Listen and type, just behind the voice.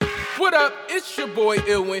What up? It's your boy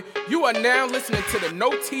Ilwin. You are now listening to the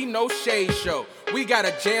No Tea, No Shade show. We got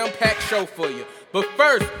a jam-packed show for you. But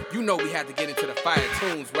first, you know we had to get into the fire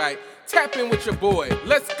tunes, right? Tap in with your boy.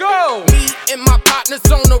 Let's go! Me and my partners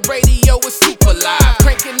on the radio is super live.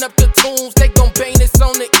 Cranking up the tunes, they gon' bang this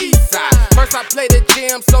on the east side. First I play the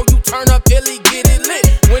jam, so you turn up Illy, get it lit.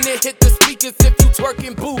 When it hit the speakers, if you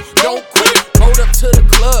twerking, boo, don't quit. Hold up to the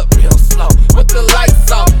club real slow, with the lights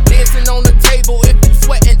off. Dancing on the table, if you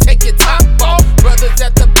sweating, take your top off. Brothers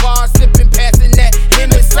at the bar, sipping, passing that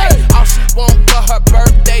MSA. All she want for her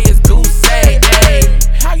birthday is Goose. Hey,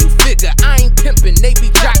 how you figure? I ain't pimping, they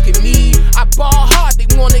be jocking me. I ball hard, they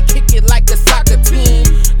wanna kick it like a soccer team.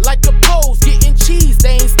 Like a pose, getting cheese,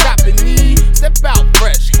 they ain't stopping me. Step out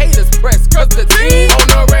fresh, haters press, cause the team on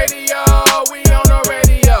the radio, we on the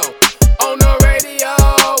radio. On the radio,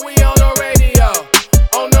 we on the radio.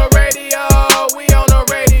 On the radio, we on the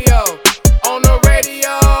radio. On the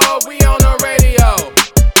radio, we on the radio.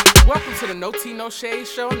 Welcome to the No Tea, No Shade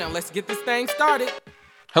show. Now let's get this thing started.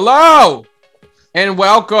 Hello, and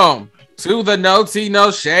welcome to the No Tea,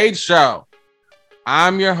 No Shade show.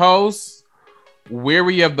 I'm your host,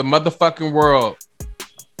 Weary of the Motherfucking World,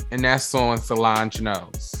 and that's on Solange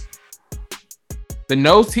Knows. The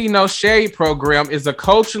No Tea, No Shade program is a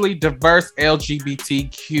culturally diverse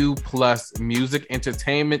LGBTQ plus music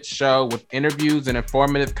entertainment show with interviews and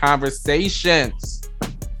informative conversations.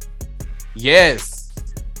 Yes,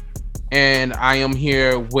 and I am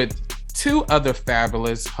here with two other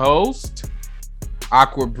fabulous hosts,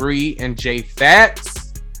 Aqua Bree and Jay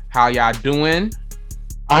Fats. How y'all doing?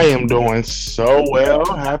 I am doing so well.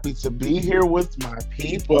 Happy to be here with my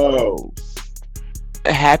people.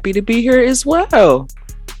 Happy to be here as well.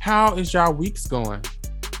 How is y'all weeks going?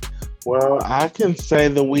 Well, I can say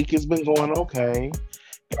the week has been going okay.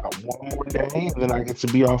 Got one more day, and then I get to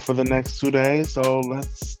be off for the next 2 days. So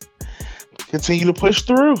let's continue to push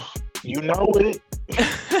through. You know it.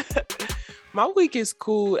 My week is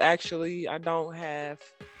cool, actually. I don't have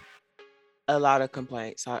a lot of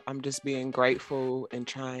complaints. I'm just being grateful and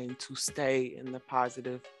trying to stay in the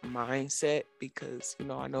positive mindset because,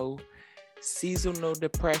 I know seasonal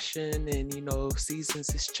depression and, seasons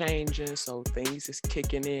is changing, so things is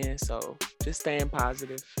kicking in. So just staying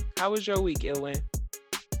positive. How was your week, Ilwin?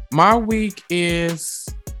 My week is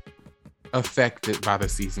affected by the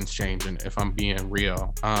seasons changing, if I'm being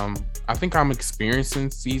real. I think I'm experiencing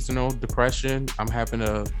seasonal depression. I'm having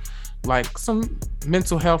some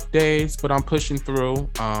mental health days, but I'm pushing through.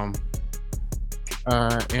 And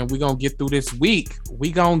we're gonna get through this week.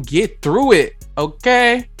 We gonna get through it,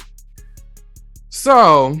 okay?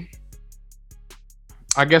 So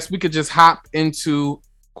I guess we could just hop into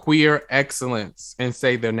queer excellence and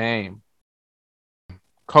say their name.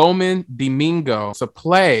 Colman Domingo to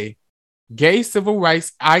play gay civil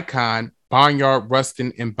rights icon Barnyard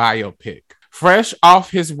Rustin in biopic. Fresh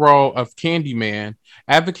off his role of Candyman,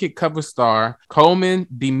 advocate cover star Colman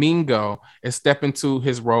Domingo is stepping into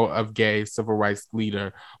his role of gay civil rights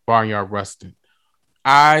leader Barnyard Rustin.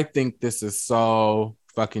 I think this is so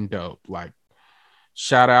fucking dope. Like,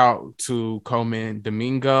 shout out to Colman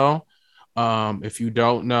Domingo. If you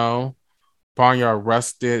don't know, Barnyard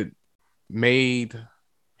Rustin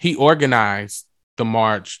organized the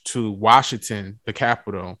march to Washington, the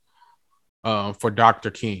capital, for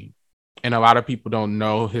Dr. King. And a lot of people don't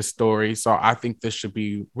know his story. So I think this should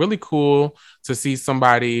be really cool to see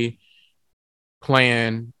somebody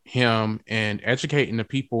playing him and educating the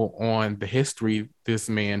people on the history this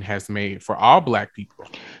man has made for all Black people.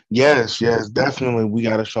 Yes, definitely. We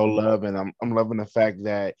got to show love. And I'm loving the fact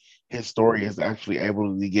that his story is actually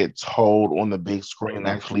able to get told on the big screen,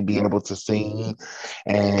 actually be able to sing.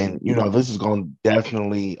 And, this is going to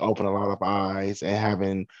definitely open a lot of eyes and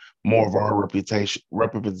having more of our representation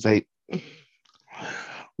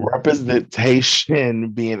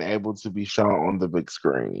being able to be shown on the big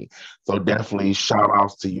screen. So definitely shout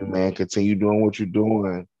outs to you, man. Continue doing what you're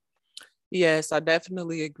doing. Yes, I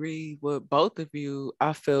definitely agree with both of you.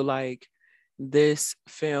 I feel like this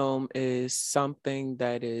film is something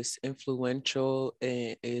that is influential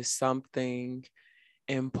and is something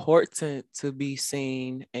important to be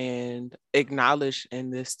seen and acknowledged in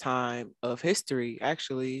this time of history,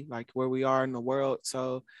 actually, like where we are in the world.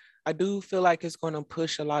 So I do feel like it's going to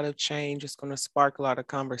push a lot of change. It's going to spark a lot of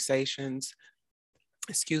conversations.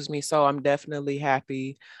 Excuse me. So I'm definitely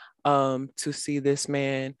happy to see this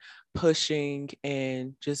man pushing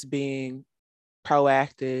and just being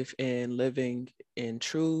proactive and living in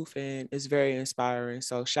truth, and it's very inspiring.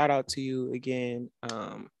 So shout out to you again.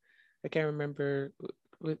 I can't remember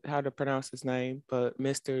how to pronounce his name, but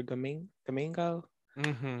Mr. Domingo.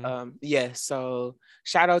 Yes, so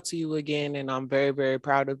shout out to you again, and I'm very, very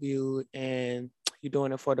proud of you, and you're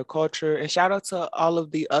doing it for the culture. And shout out to all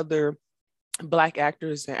of the other Black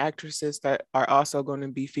actors and actresses that are also going to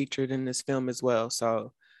be featured in this film as well.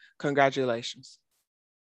 So congratulations.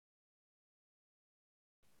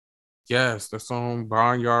 Yes, the song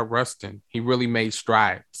Barnyard Rustin. He really made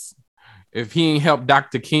strides. If he ain't helped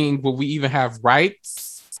Dr. King, will we even have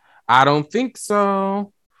rights? I don't think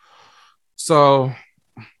so. So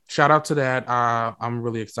shout out to that. I'm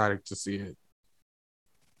really excited to see it.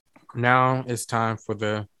 Now it's time for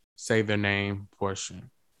the say their name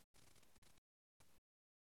portion.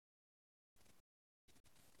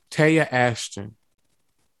 Taya Ashton,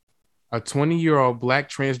 a 20-year-old Black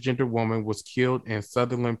transgender woman, was killed in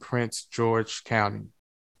Sutherland Prince George County,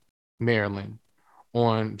 Maryland,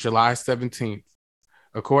 on July 17th.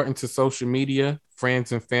 According to social media,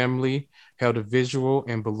 friends and family held a visual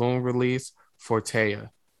and balloon release for Taya.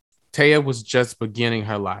 Taya was just beginning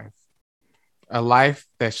her life, a life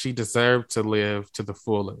that she deserved to live to the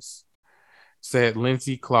fullest, said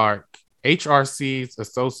Lindsay Clark, HRC's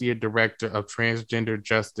Associate Director of Transgender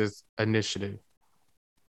Justice Initiative.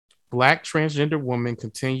 Black transgender women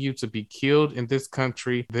continue to be killed in this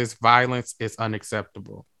country. This violence is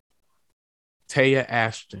unacceptable. Taya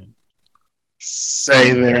Ashton.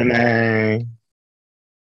 Say their name.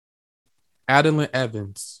 Adeline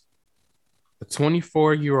Evans, a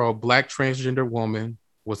 24-year-old Black transgender woman,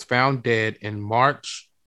 was found dead in March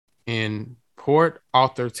in Port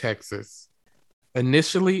Arthur, Texas.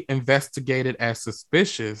 Initially investigated as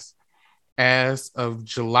suspicious, as of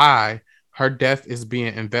July, her death is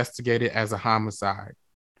being investigated as a homicide.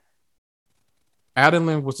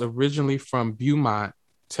 Adeline was originally from Beaumont,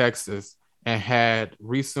 Texas, and had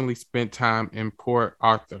recently spent time in Port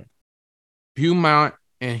Arthur. Beaumont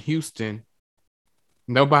and Houston,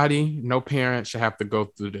 no parent should have to go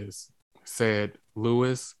through this, said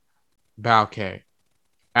Louis Balke,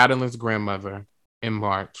 Adeline's grandmother, in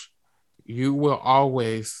March. You will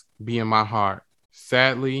always be in my heart.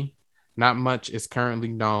 Sadly, not much is currently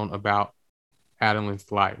known about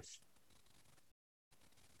Adeline's life.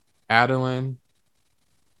 Adeline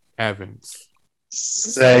Evans.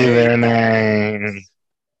 Say their name.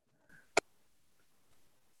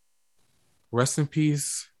 Rest in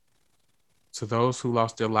peace to those who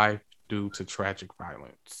lost their life due to tragic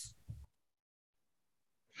violence.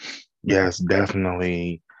 Yes,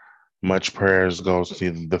 definitely. Much prayers goes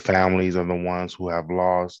to the families of the ones who have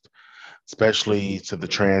lost, especially to the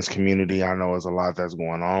trans community. I know there's a lot that's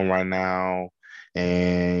going on right now,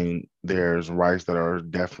 and there's rights that are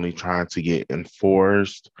definitely trying to get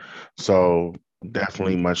enforced. So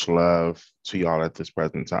definitely much love to y'all at this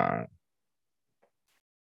present time.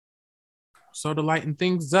 So to lighten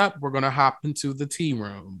things up, we're going to hop into the tea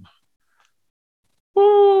room.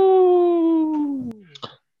 Woo!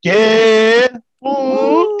 Yeah.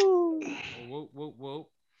 Woo. Whoa, whoa, whoa.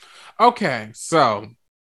 Okay, so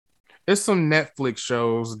it's some Netflix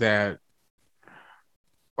shows that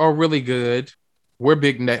are really good. We're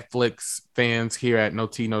big Netflix fans here at No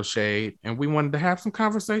Tea No Shade, and we wanted to have some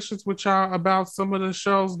conversations with y'all about some of the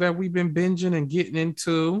shows that we've been binging and getting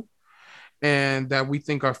into and that we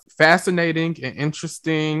think are fascinating and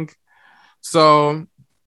interesting. So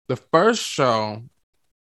the first show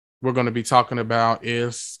we're going to be talking about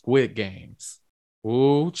is Squid Games.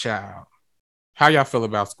 Ooh, child. How y'all feel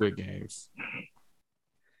about Squid Games?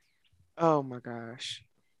 Oh my gosh.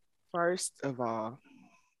 First of all,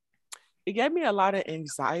 it gave me a lot of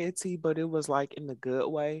anxiety, but it was like in a good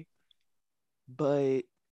way. But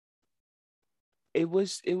it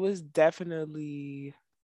was definitely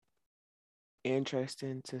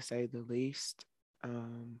interesting to say the least.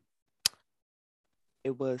 Um,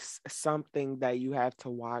 it was something that you have to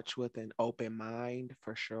watch with an open mind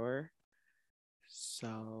for sure.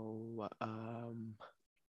 So,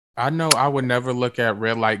 I know I would never look at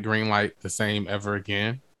red light, green light the same ever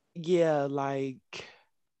again. yeah, like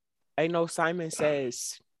I know Simon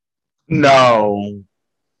Says, No.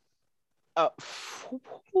 uh,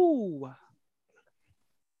 who-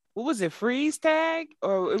 what was it, freeze tag?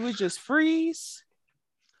 Or it was just freeze?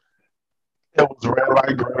 It was red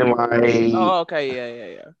light, green light. Oh,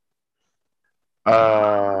 okay, yeah.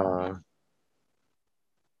 Uh,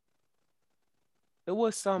 It was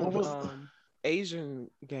what some was? Asian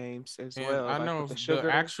games as And well, I like know with the the sugar.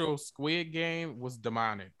 actual Squid Game was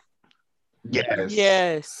demonic. Yes.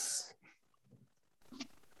 Yes.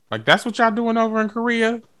 Like, that's what y'all doing over in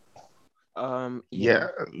Korea? Yeah. Yeah.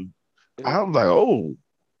 I was like, oh,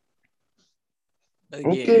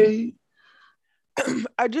 Again, okay.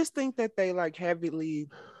 I just think that they like heavily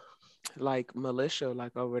like militia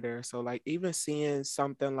like over there. So like even seeing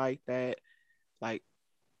something like that, like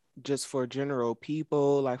just for general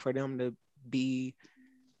people, like for them to be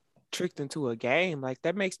tricked into a game, like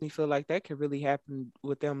that makes me feel like that could really happen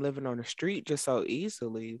with them living on the street just so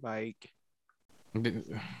easily. Like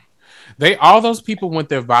They all those people went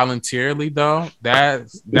there voluntarily though. That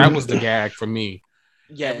was the gag for me.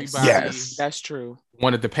 yes, Everybody Yes. that's true.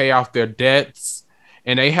 wanted to pay off their debts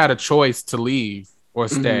and they had a choice to leave or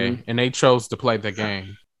Hmm. stay and they chose to play the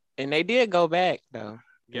game. And they did go back though.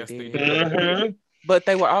 They Yes, they did. did. Mhm. But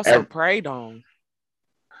they were also And preyed on.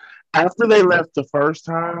 after they left the first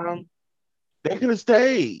time, they could have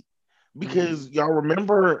stayed Hmm. because y'all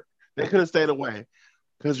remember they could have stayed away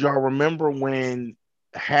because y'all remember when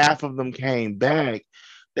half of them came back,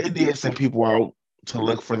 they did send people out to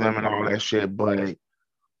look for them and all that shit, but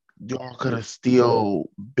y'all could have still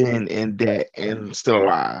been in debt and still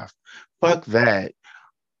alive. Fuck that.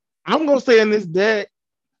 I'm gonna stay in this debt.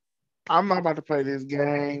 I'm not about to play this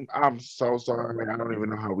game. I'm so sorry, man. I don't even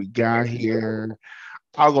know how we got here.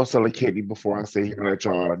 I'll go sell a kidney before I sit here and let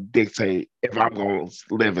y'all dictate if I'm gonna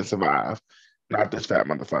live and survive. Not this fat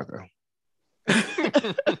motherfucker.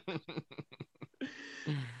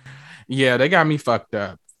 Yeah, they got me fucked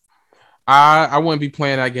up. I wouldn't be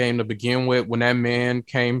playing that game to begin with. When that man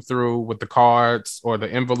came through with the cards or the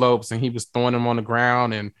envelopes and he was throwing them on the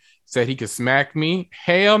ground and said he could smack me,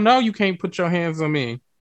 hell no, you can't put your hands on me.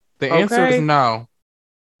 The answer is Okay. no.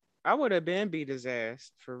 I would have been beat his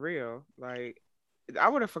ass for real. Like I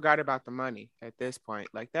would have forgot about the money at this point.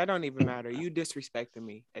 Like that don't even matter. You disrespecting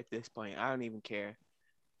me at this point. I don't even care.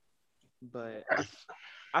 But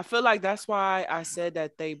I feel like that's why I said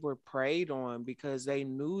that they were preyed on because they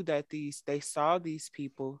knew that they saw these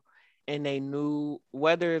people and they knew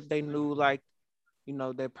whether if they knew like,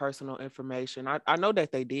 their personal information. I know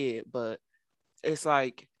that they did, but it's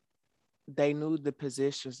like they knew the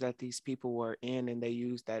positions that these people were in and they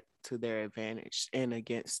used that to their advantage and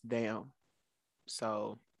against them.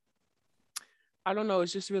 So I don't know.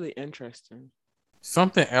 It's just really interesting.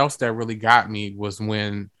 Something else that really got me was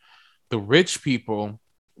when the rich people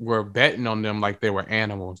were betting on them like they were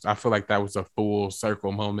animals. I feel like that was a full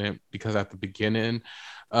circle moment because at the beginning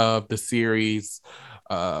of the series,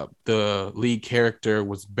 the lead character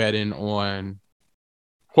was betting on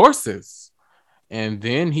horses, and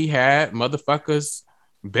then he had motherfuckers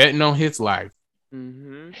betting on his life.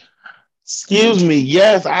 Mm-hmm. Excuse me.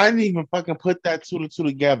 Yes, I didn't even fucking put that two to two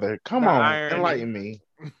together. Come The on, irony. enlighten me.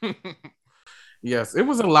 Yes, it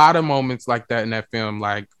was a lot of moments like that in that film,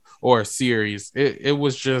 like or a series. It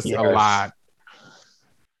was just Yes. a lot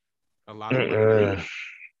of murder. Mm-mm.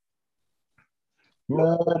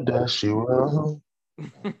 Murder, she wrote.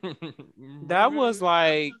 That was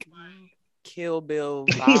like Kill Bill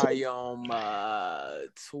Volume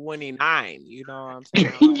 29. You know what I'm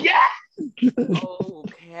saying? Like, Yeah.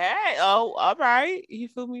 okay. Oh, all right. You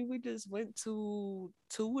feel me? We just went to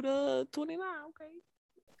 2 to 29. Okay.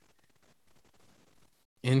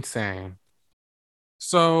 Insane.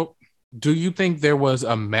 So, do you think there was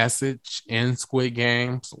a message in Squid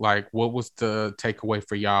Games? Like, what was the takeaway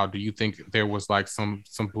for y'all? Do you think there was like some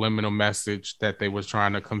subliminal message that they was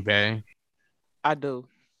trying to convey? I do.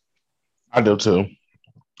 I do too.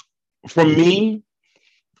 For me,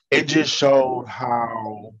 it just showed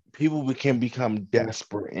how people can become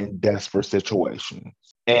desperate in desperate situations.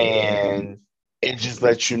 And it just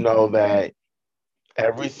lets you know that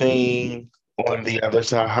everything on the other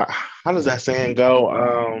side, how does that saying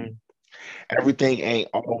go? Everything ain't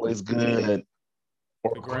always good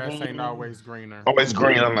or The grass ain't green, always greener. always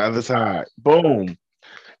green on the other side. Boom.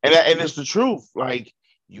 And it's the truth. Like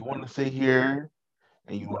you want to sit here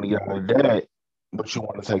and you want to get out of debt, but you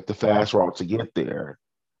want to take the fast route to get there.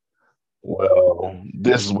 Well,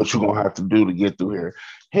 this is what you're gonna have to do to get through here.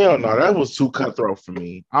 Hell no, that was too cutthroat for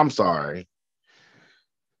me. I'm sorry.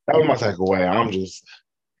 That was my takeaway.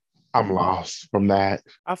 I'm lost from that.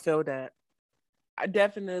 I feel that. I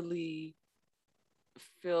definitely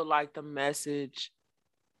feel like the message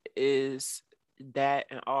is that,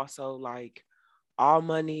 and also like all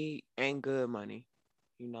money ain't good money,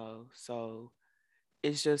 So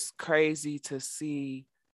it's just crazy to see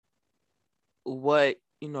what,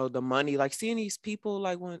 the money, like seeing these people,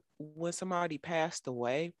 like when somebody passed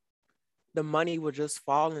away, the money would just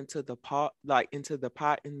fall into the pot, like into the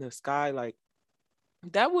pot in the sky. Like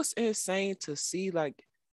that was insane to see. Like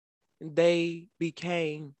they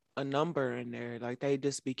became a number in there. Like they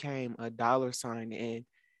just became a dollar sign. And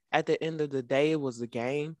at the end of the day, it was a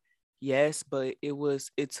game. Yes, but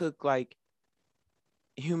it took like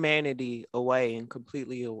humanity away and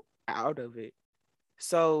completely out of it.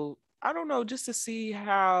 So I don't know, just to see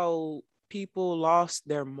how people lost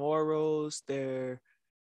their morals, their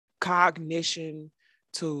cognition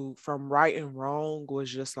to from right and wrong was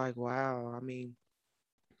just like, wow. I mean,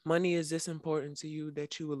 money is this important to you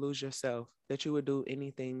that you would lose yourself, that you would do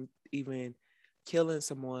anything, even killing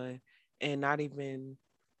someone, and not even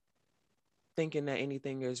thinking that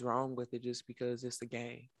anything is wrong with it just because it's a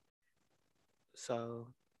game. So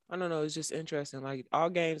I don't know. It's just interesting. Like all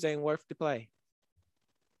games ain't worth to play.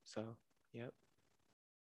 So, yep.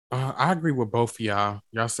 I agree with both of y'all.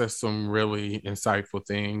 Y'all said some really insightful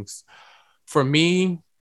things. For me,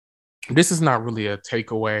 this is not really a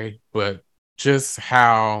takeaway, but just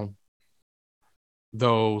how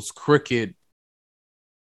those cricket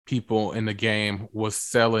people in the game was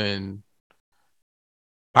selling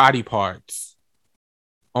body parts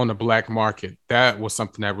on the black market. That was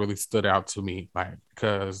something that really stood out to me, like,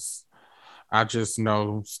 because I just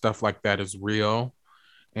know stuff like that is real.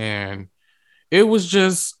 And it was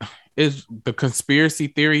just, it's the conspiracy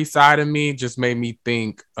theory side of me just made me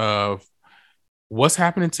think of what's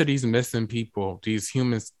happening to these missing people, these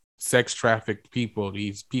human sex trafficked people,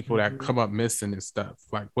 these people that come up missing and stuff.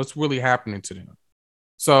 Like, what's really happening to them?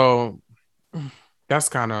 So that's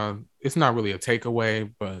kind of, it's not really a takeaway,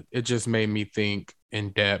 but it just made me think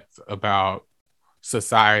in depth about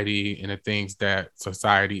society and the things that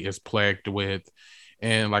society is plagued with.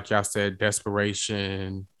 And like y'all said,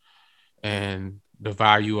 desperation and the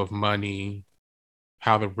value of money,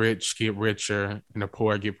 how the rich get richer and the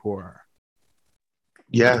poor get poorer.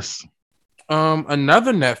 Yes.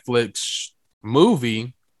 Another Netflix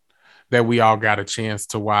movie that we all got a chance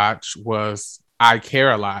to watch was I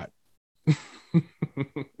Care a Lot.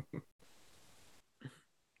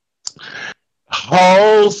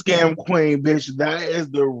 Whole scam queen, bitch. That is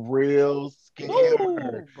the real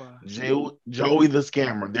scammer. Joey the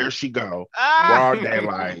scammer. There she go. Broad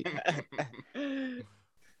daylight.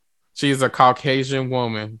 She's a Caucasian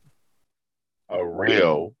woman. A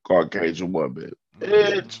real Caucasian woman.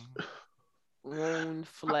 Bitch. Own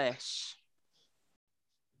flesh.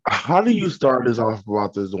 How do you start this off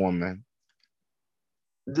about this woman?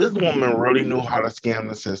 This woman really knew how to scam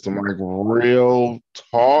the system, like real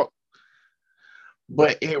talk.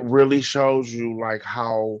 But it really shows you like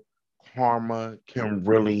how karma can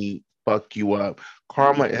really fuck you up.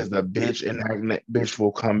 Karma is the bitch, and that bitch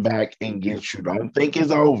will come back and get you. Don't think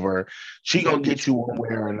it's over. She gonna get you one way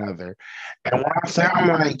or another. And when I say, I'm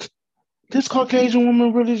like, this Caucasian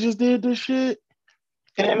woman really just did this shit,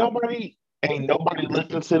 and ain't nobody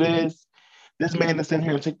listening to this. This man is sitting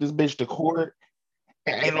here and take this bitch to court,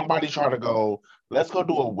 and ain't nobody trying to go. Let's go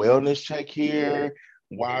do a wellness check here.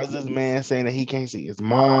 Why is this man saying that he can't see his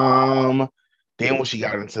mom? Then when she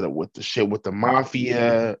got into the shit with the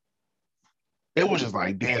mafia, it was just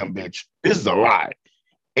like, damn, bitch, this is a lot.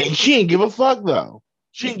 And she didn't give a fuck though.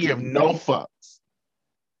 She didn't give no fucks.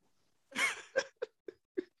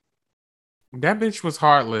 That bitch was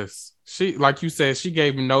heartless. She, like you said, she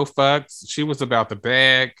gave no fucks. She was about the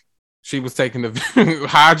bag. She was taking the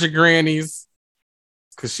hide your grannies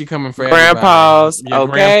because she coming for grandpas. Yeah,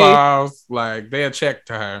 okay. Grandpas, like they'll check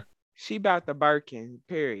to her. She about the Birkin,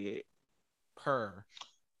 period. Her.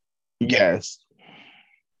 Yes.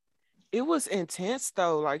 It was intense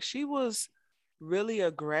though. Like she was really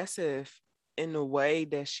aggressive in the way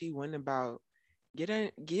that she went about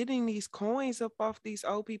getting these coins up off these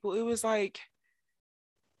old people. It was like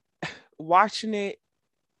watching it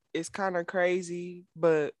is kind of crazy,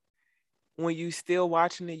 but when you still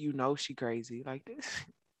watching it, you know she crazy. Like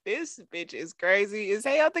this bitch is crazy as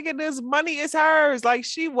hell, thinking this money is hers. Like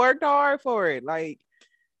she worked hard for it. Like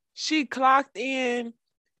she clocked in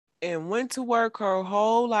and went to work her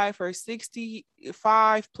whole life, her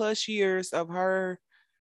 65 plus years of her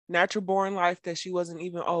natural born life that she wasn't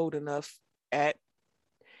even old enough at.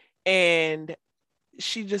 And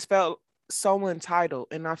she just felt so entitled.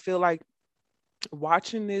 And I feel like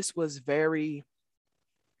watching this was very,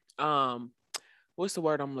 what's the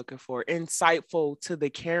word I'm looking for? Insightful to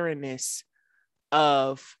the Karenness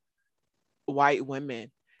of white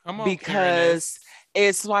women. Come on, because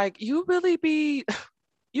it's like you really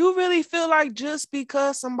feel like just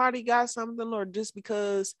because somebody got something, or just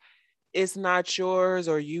because it's not yours,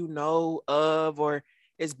 or you know of, or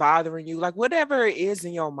it's bothering you, like whatever it is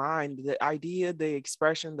in your mind, the idea, the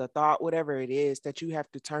expression, the thought, whatever it is, that you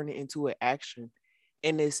have to turn it into an action,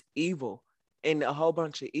 and it's evil, and a whole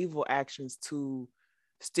bunch of evil actions to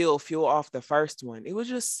still fuel off the first one. It was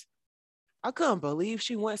just, I couldn't believe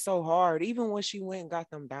she went so hard, even when she went and got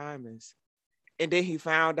them diamonds. And then he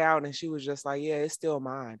found out and she was just like, yeah, it's still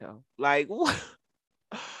mine though. Like,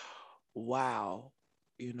 wow,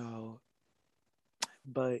 you know.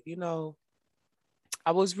 But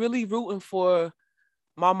I was really rooting for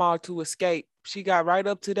Mama to escape. She got right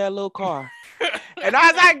up to that little car. And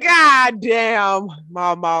I was like, God damn,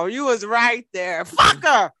 Mama, you was right there. Fuck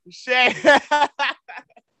her. Shit.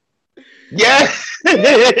 Yeah.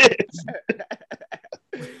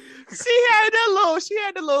 She had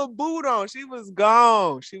the little boot on. She was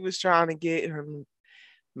gone. She was trying to get her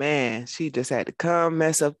man. She just had to come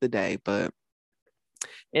mess up the day. But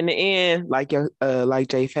in the end, like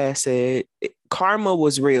J Fast said, karma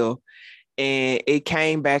was real, and it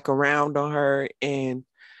came back around on her. And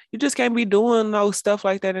you just can't be doing no stuff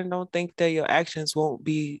like that and don't think that your actions won't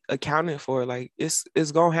be accounted for. Like it's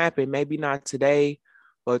gonna happen. Maybe not today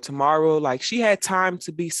or tomorrow. Like she had time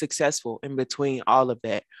to be successful in between all of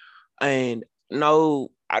that. And no,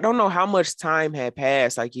 I don't know how much time had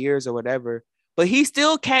passed, like years or whatever, but he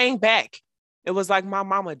still came back. It was like my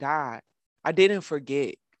mama died. I didn't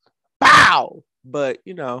forget. Bow! But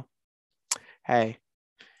hey,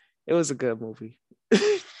 it was a good movie.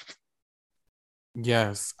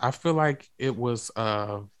 Yes, I feel like it was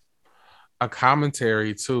a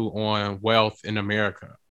commentary too on wealth in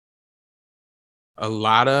America. A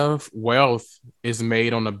lot of wealth is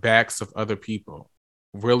made on the backs of other people.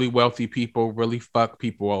 Really wealthy people really fuck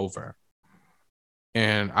people over.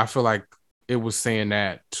 And I feel like it was saying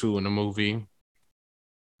that too in the movie.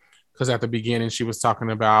 Because at the beginning, she was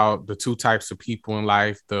talking about the two types of people in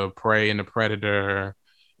life, the prey and the predator.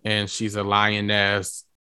 And she's a lioness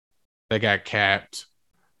that got capped.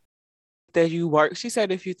 That you work. She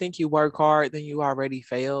said, if you think you work hard, then you already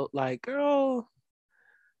failed. Like, girl,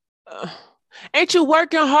 ain't you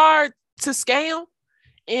working hard to scam?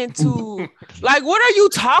 And to like, what are you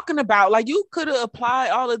talking about? Like, you could have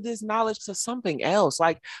applied all of this knowledge to something else.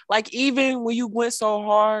 Like even when you went so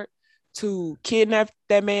hard to kidnap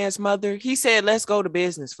that man's mother, he said, let's go to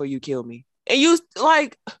business before you kill me. And you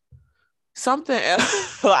like something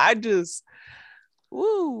else. I just,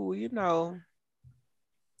 woo,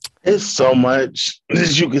 It's so much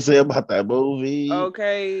that you can say about that movie.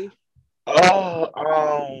 Okay.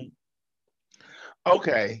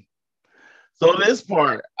 Okay. So this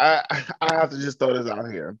part, I have to just throw this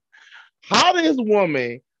out here. How did this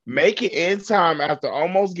woman make it in time after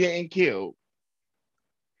almost getting killed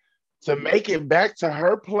to make it back to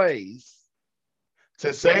her place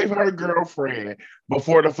to save her girlfriend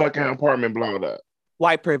before the fucking apartment blowed up?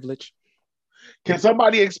 White privilege. Can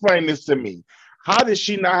somebody explain this to me? How did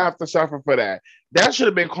she not have to suffer for that? That should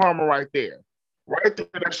have been karma right there. Right there,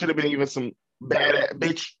 that should have been even some bad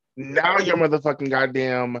bitch. Now your motherfucking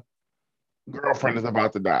goddamn girlfriend is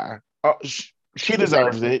about to die. Oh, she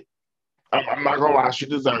deserves it. I'm not gonna lie, she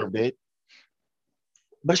deserved it.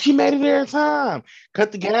 But she made it there in time.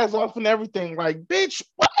 Cut the gas off and everything. Like, bitch,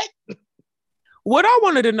 what? What I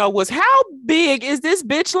wanted to know was, how big is this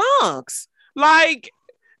bitch lungs? Like,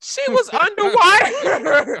 she was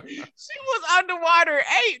underwater. She was underwater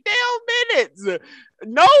 8 damn minutes.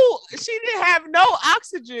 No, she didn't have no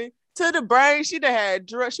oxygen to the brain. She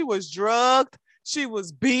she was drugged. She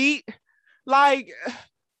was beat. Like,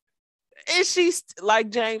 is she like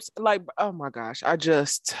James? Like, oh my gosh, I don't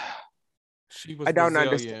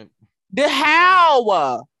understand.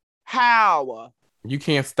 How? You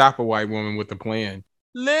can't stop a white woman with a plan.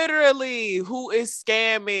 Literally, who is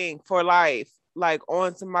scamming for life? Like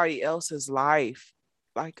on somebody else's life.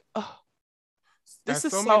 Like, oh, this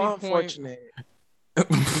is so unfortunate.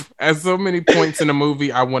 At so many points in the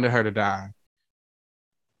movie, I wanted her to die.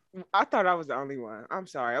 I thought I was the only one. I'm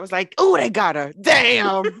sorry. I was like, oh, they got her.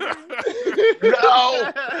 Damn.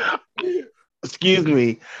 No. Excuse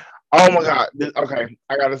me. Oh my God. Okay,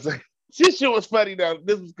 I gotta say, this shit was funny though.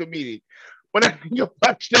 This was comedic. When you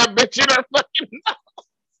punch that bitch in her fucking nose.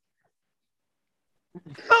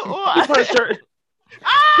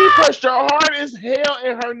 He pushed her hard as hell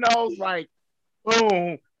in her nose, like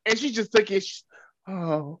boom, and she just took it. She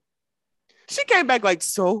came back like,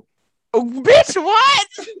 so, bitch, what?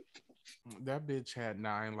 That bitch had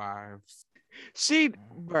 9 lives. She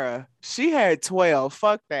had 12.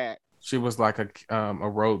 Fuck that. She was like a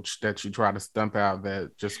roach that you try to stump out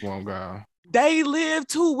that just won't go. They lived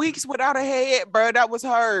 2 weeks without a head, bro. That was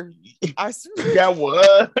her. That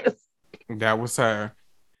was her.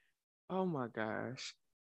 Oh my gosh.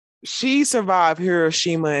 She survived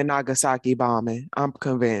Hiroshima and Nagasaki bombing. I'm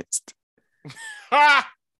convinced. I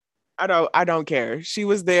don't care. She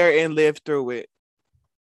was there and lived through it.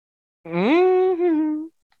 Mm-hmm.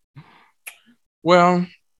 Well,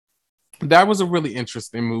 that was a really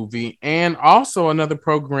interesting movie. And also another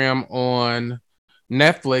program on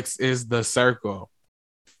Netflix is The Circle.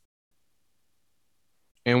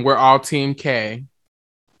 And we're all Team K.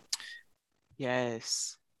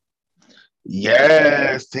 Yes.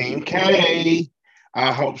 Yes, Team K.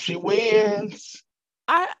 I hope she wins.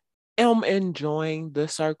 I am enjoying The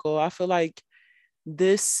Circle. I feel like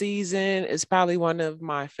this season is probably one of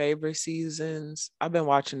my favorite seasons. I've been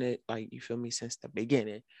watching it, like, you feel me, since the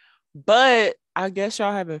beginning. But I guess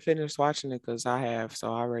y'all haven't finished watching it because I have,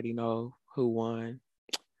 so I already know who won.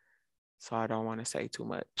 So I don't want to say too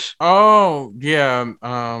much. Oh, yeah.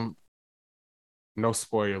 No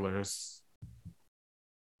spoilers.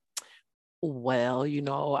 Well,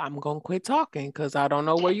 I'm going to quit talking because I don't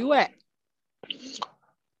know where you at.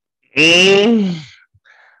 Mm.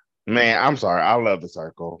 Man, I'm sorry. I love The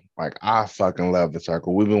Circle. Like, I fucking love The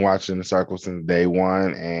Circle. We've been watching The Circle since day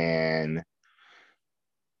one, and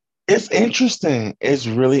it's interesting. It's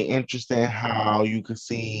really interesting how you can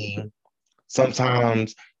see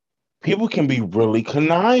sometimes people can be really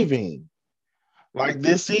conniving. Like,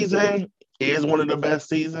 this season is one of the best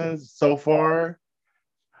seasons so far,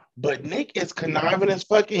 but Nick is conniving as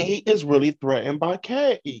fucking. He is really threatened by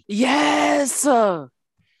Kay. Yes. So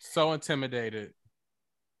intimidated.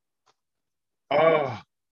 Oh,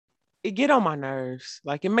 It get on my nerves.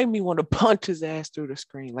 Like, it made me want to punch his ass through the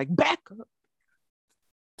screen. Like, back up.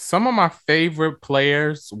 Some of my favorite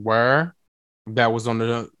players that was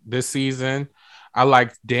on this season. I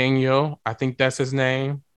liked Daniel. I think that's his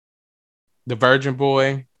name. The Virgin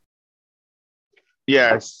Boy.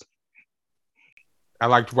 yes. I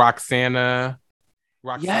liked Roxana.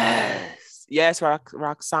 Yes,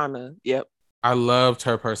 Roxana. Yep. I loved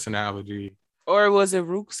her personality. Or was it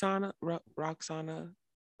Roxana? Roxana?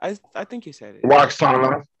 I think you said it.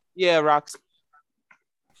 Roxana. Yeah, Rox.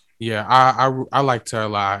 Yeah, I liked her a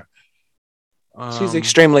lot. She's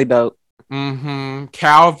extremely dope.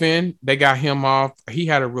 Calvin, they got him off. He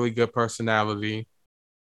had a really good personality.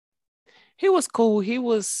 He was cool.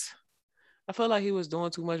 I felt like he was doing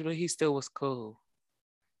too much, but he still was cool.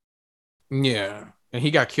 Yeah. And he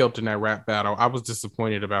got killed in that rap battle. I was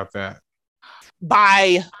disappointed about that.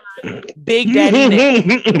 By Big Daddy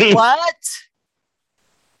Nick. What?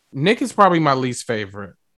 Nick is probably my least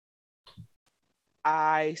favorite.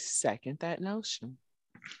 I second that notion.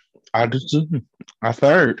 I do too. I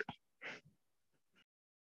third.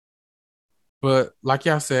 But like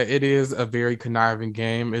y'all said, it is a very conniving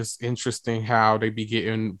game. It's interesting how they be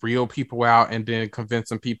getting real people out and then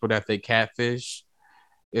convincing people that they catfish.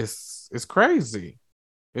 It's crazy.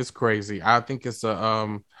 It's crazy. I think it's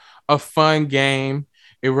a fun game.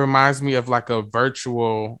 It reminds me of like a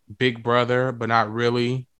virtual Big Brother, but not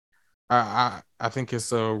really. I think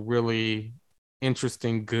it's a really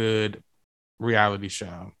interesting, good reality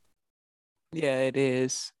show. Yeah, it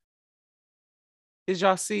is. Did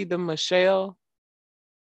y'all see the Michelle?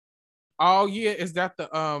 Oh yeah, is that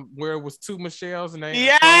the where it was two Michelles and they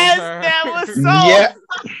Yes, that was so. Yeah.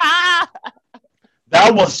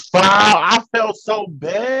 That was foul. I felt so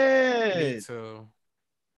bad. Me too.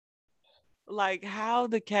 Like, how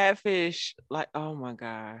the catfish, like, oh my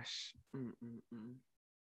gosh.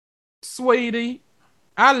 Sweetie,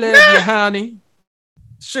 I love you, honey.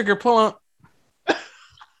 Sugar plump.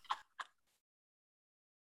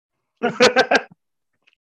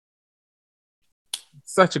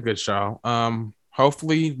 Such a good show.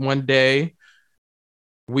 Hopefully one day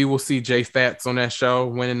we will see Jay Fats on that show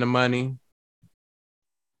winning the money.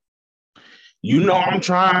 You know I'm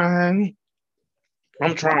trying. I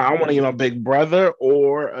want to get on Big Brother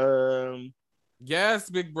or yes,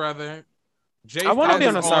 Big Brother. Jay I want to be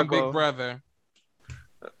on Fats a on circle. Big Brother.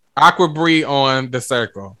 Aqua Bree on The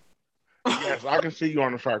Circle. Yes, I can see you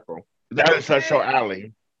on The Circle. That is such your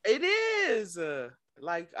alley. It is.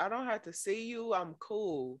 Like, I don't have to see you. I'm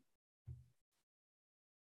cool.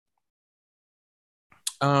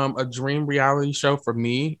 A dream reality show for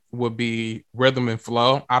me would be Rhythm and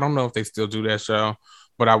Flow. I don't know if they still do that show,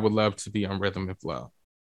 but I would love to be on Rhythm and Flow.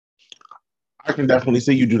 I can definitely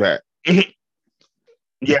see you do that.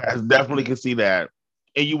 Yes, definitely can see that.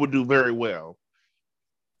 And you would do very well.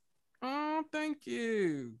 Oh, thank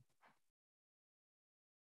you.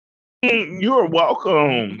 You're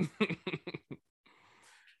welcome.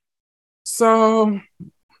 So,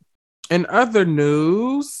 in other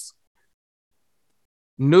news,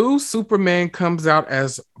 new Superman comes out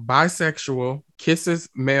as bisexual, kisses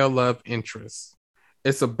male love interest.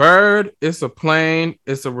 It's a bird, it's a plane,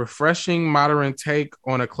 it's a refreshing modern take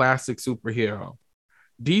on a classic superhero.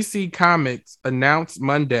 DC Comics announced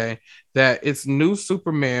Monday that its new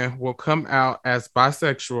Superman will come out as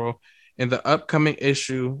bisexual in the upcoming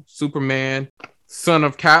issue, Superman, Son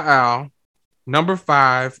of Kal-El, number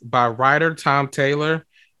 5, by writer Tom Taylor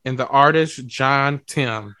and the artist John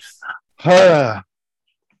Timms.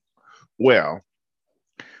 Well,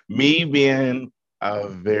 Me being a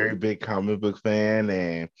very big comic book fan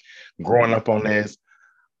and growing up on this,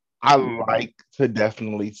 I like to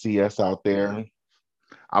definitely see us out there.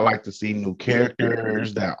 I like to see new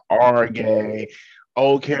characters that are gay,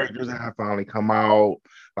 old characters that have finally come out.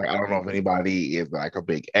 Like I don't know if anybody is like a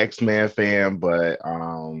big X-Men fan, but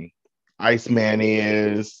Iceman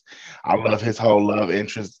is. I love his whole love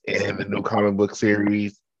interest in the new comic book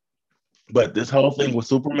series. But this whole thing with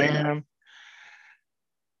Superman,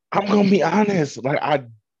 I'm gonna be honest, like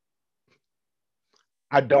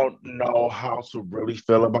I don't know how to really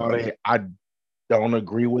feel about it. I don't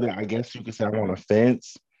agree with it. I guess you could say I'm on a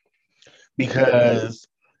fence because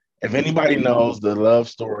if anybody knows the love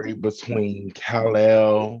story between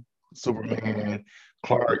Kal-El, Superman,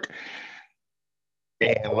 Clark,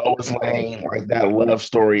 and Lois Lane, like that love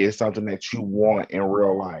story is something that you want in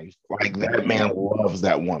real life. Like that man loves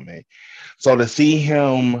that woman. So to see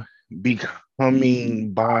him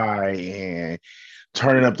becoming bi and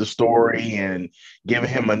turning up the story and giving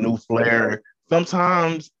him a new flair,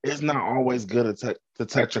 sometimes it's not always good to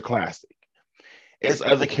touch a classic. It's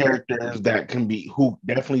other characters that can be who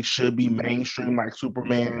definitely should be mainstream like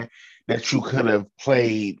Superman that you could have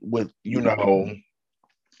played with,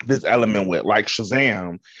 this element with, like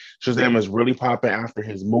Shazam. Shazam is really popping after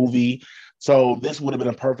his movie. So this would have been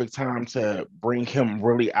a perfect time to bring him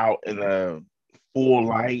really out in a full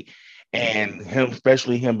light and him,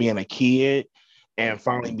 especially him being a kid and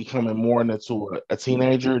finally becoming more into a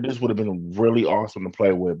teenager. This would have been really awesome to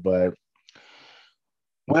play with, but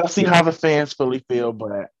we'll see how the fans fully feel,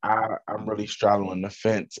 but I'm really straddling the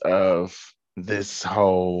fence of this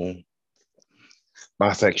whole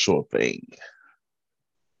bisexual thing.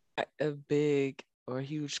 A big or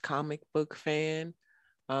huge comic book fan,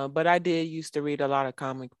 but I did used to read a lot of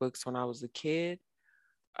comic books when I was a kid.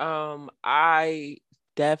 I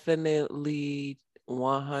definitely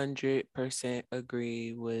 100%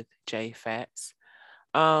 agree with J Fats.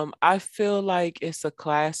 I feel like it's a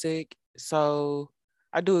classic, so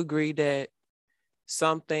I do agree that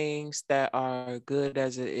some things that are good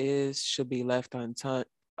as it is should be left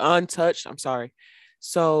untouched. I'm sorry.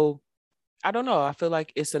 So I don't know. I feel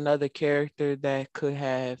like it's another character that could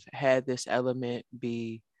have had this element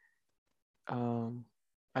be, um,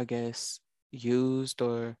 I guess, used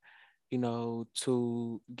or,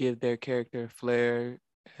 to give their character flair,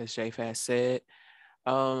 as JFast said.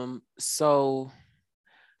 So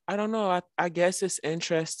I don't know. I guess it's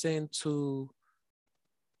interesting to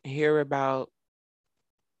hear about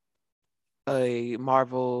a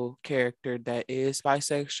Marvel character that is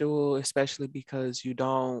bisexual, especially because you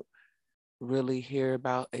don't really hear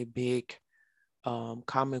about a big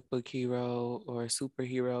comic book hero or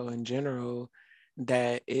superhero in general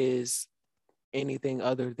that is anything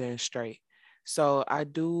other than straight. So I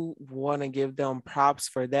do want to give them props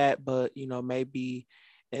for that, but maybe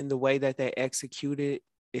in the way that they executed,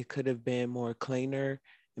 it could have been more cleaner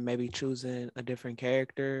and maybe choosing a different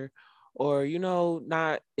character or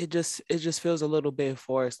not it just feels a little bit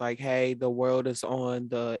forced, like, hey, the world is on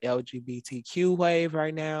the LGBTQ wave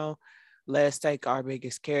right now, let's take our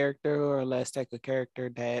biggest character or let's take a character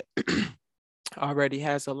that already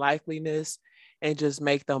has a likeliness and just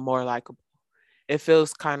make them more likable. It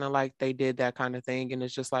feels kind of like they did that kind of thing. And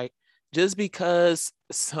it's just like, just because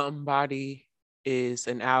somebody is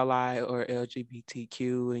an ally or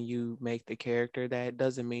LGBTQ and you make the character that,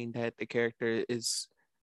 doesn't mean that the character is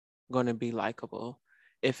going to be likable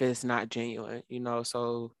if it's not genuine.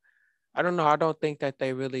 So I don't know. I don't think that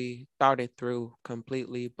they really thought it through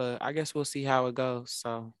completely, but I guess we'll see how it goes.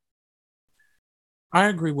 So I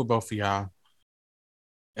agree with both of y'all.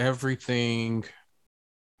 Everything,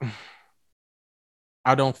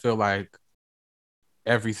 I don't feel like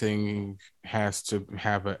everything has to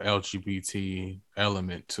have an LGBT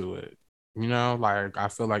element to it. Like I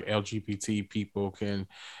feel like LGBT people can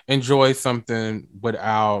enjoy something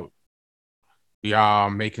without y'all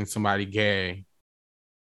making somebody gay.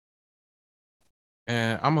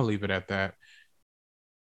 And I'm gonna leave it at that.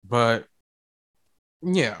 But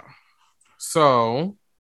yeah. So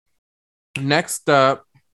next up,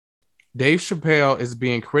 Dave Chappelle is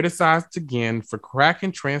being criticized again for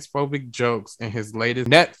cracking transphobic jokes in his latest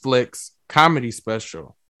Netflix comedy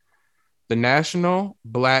special. The National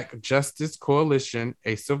Black Justice Coalition,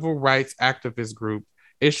 a civil rights activist group,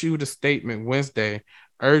 issued a statement Wednesday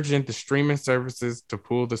urging the streaming services to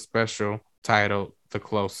pull the special titled The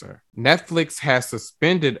Closer. Netflix has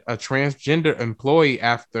suspended a transgender employee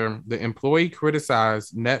after the employee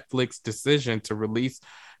criticized Netflix's decision to release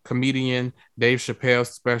comedian Dave Chappelle's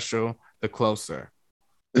special, The Closer.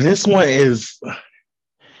 This one is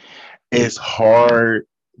hard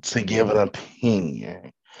to give an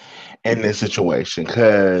opinion in this situation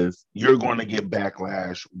because you're going to get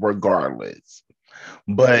backlash regardless.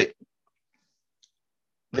 But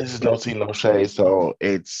this is no tea, no shade, so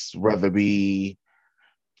it's rather be.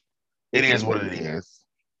 It is what it is.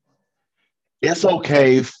 It's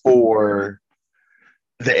okay for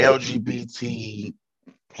the LGBT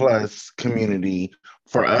plus community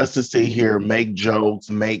for us to sit here, make jokes,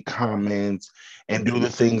 make comments, and do the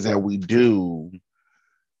things that we do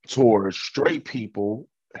towards straight people,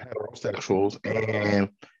 heterosexuals, and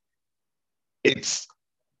it's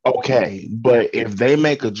okay. But if they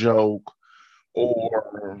make a joke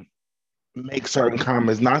or make certain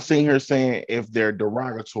comments, not sitting here saying if they're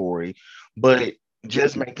derogatory, but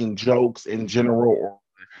just making jokes in general or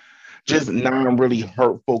just non really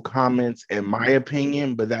hurtful comments, in my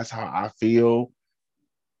opinion, but that's how I feel.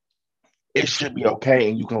 It should be okay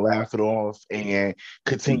and you can laugh it off and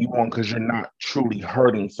continue on because you're not truly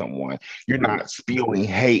hurting someone. You're not spewing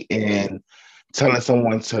hate and telling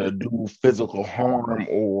someone to do physical harm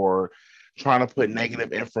or trying to put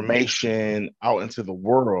negative information out into the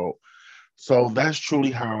world. So that's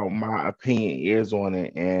truly how my opinion is on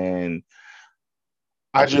it. And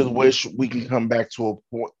I just wish we can come back to a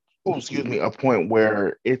point, oh, excuse me, a point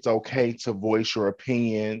where it's okay to voice your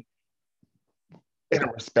opinion in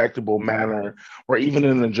a respectable manner or even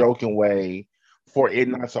in a joking way for it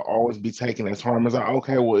not to always be taken as harm. As like,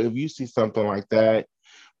 okay, well, if you see something like that,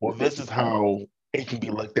 well, this is how it can be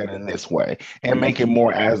looked at in this way and make it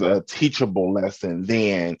more as a teachable lesson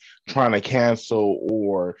than trying to cancel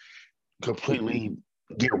or completely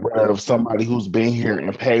get rid of somebody who's been here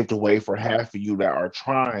and paved the way for half of you that are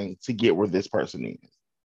trying to get where this person is.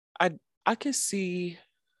 I can see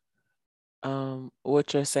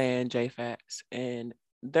what you're saying, JFax, and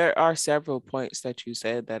there are several points that you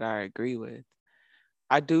said that I agree with.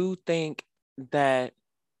 I do think that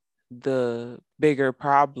the bigger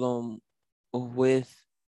problem with,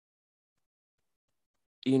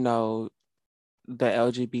 you know, the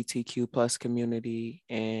LGBTQ plus community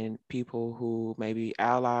and people who may be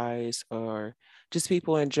allies or just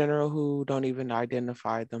people in general who don't even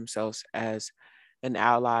identify themselves as an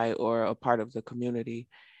ally or a part of the community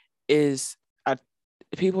is I,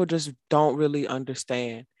 people just don't really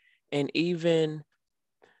understand. And even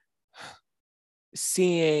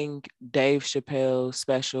seeing Dave Chappelle's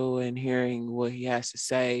special and hearing what he has to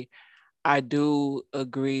say, I do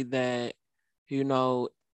agree that, you know,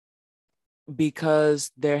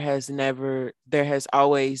 because there has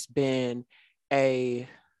always been a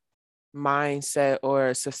mindset or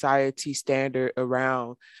a society standard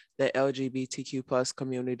around the LGBTQ plus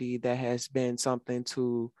community that has been something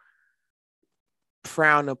to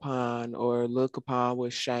frown upon or look upon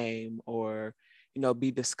with shame or, you know,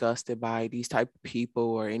 be disgusted by these type of people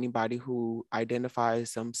or anybody who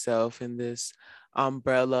identifies themselves in this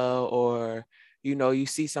umbrella, or, you know, you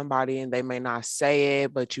see somebody and they may not say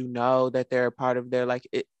it but you know that they're a part of their, like,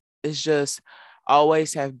 it's just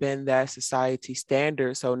always have been that society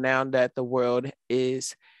standard. So now that the world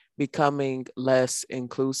is becoming less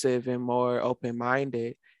inclusive and more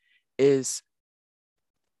open-minded, is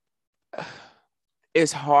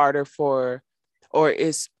it's harder for, or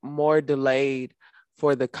it's more delayed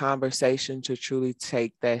for the conversation to truly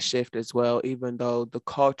take that shift as well, even though the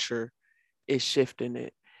culture is shifting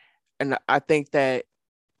it. And I think that,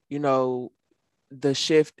 you know, the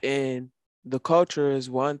shift in the culture is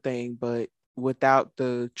one thing, but without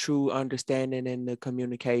the true understanding and the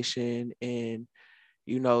communication and,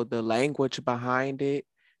 you know, the language behind it,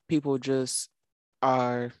 people just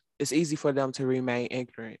are, it's easy for them to remain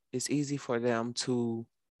ignorant. It's easy for them to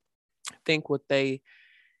think what they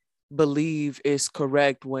believe is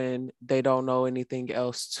correct when they don't know anything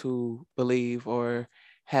else to believe or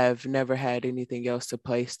have never had anything else to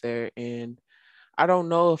place there. And I don't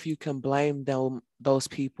know if you can blame them, those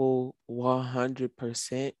people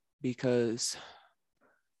 100%, because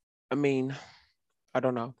I mean, I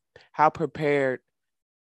don't know. How prepared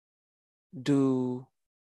do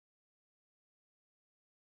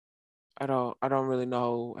I don't really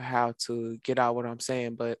know how to get out what I'm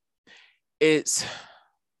saying, but it's,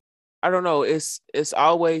 I don't know, it's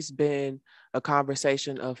always been a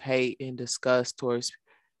conversation of hate and disgust towards,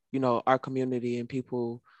 you know, our community and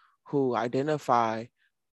people who identify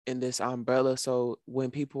in this umbrella. So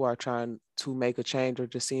when people are trying to make a change or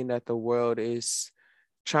just seeing that the world is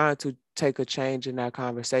trying to take a change in that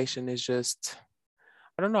conversation, is just,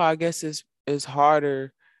 I don't know, I guess it's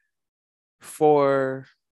harder for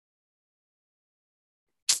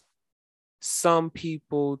some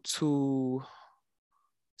people to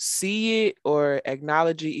see it or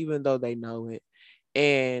acknowledge it even though they know it.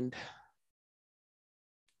 And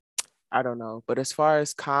I don't know. But as far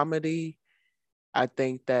as comedy, I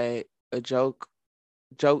think that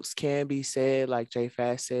jokes can be said, like Jay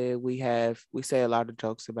Fast said. We say a lot of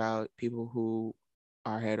jokes about people who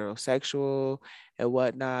are heterosexual and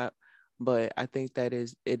whatnot. But I think that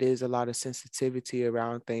it is a lot of sensitivity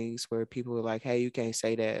around things where people are like, hey, you can't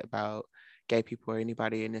say that about gay people or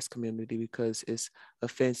anybody in this community because it's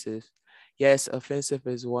offensive. Yes, offensive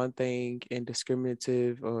is one thing and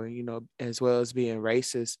discriminative or, as well as being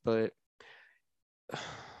racist, but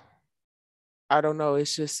I don't know.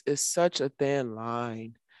 It's such a thin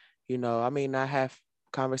line. I mean, I have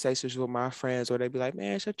conversations with my friends where they be like,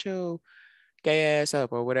 man, shut your gay ass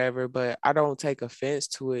up or whatever. But I don't take offense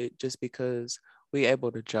to it just because we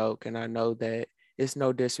able to joke. And I know that it's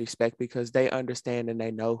no disrespect because they understand and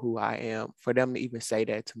they know who I am for them to even say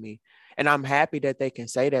that to me. And I'm happy that they can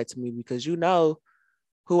say that to me because you know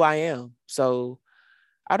who I am. So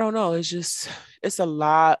I don't know. It's a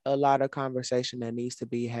lot of conversation that needs to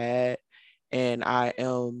be had. And I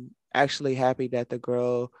am actually happy that the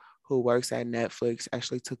girl who works at Netflix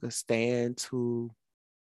actually took a stand to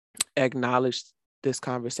acknowledge this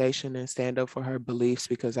conversation and stand up for her beliefs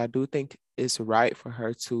because I do think it's right for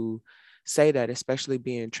her to say that, especially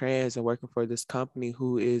being trans and working for this company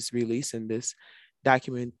who is releasing this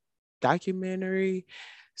document documentary.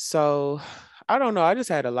 So I don't know. I just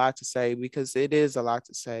had a lot to say because it is a lot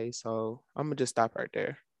to say. So I'm gonna just stop right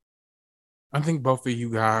there. I think both of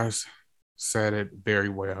you guys said it very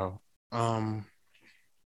well. Um,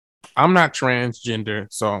 I'm not transgender,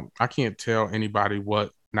 so I can't tell anybody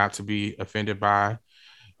what not to be offended by.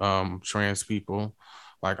 Trans people.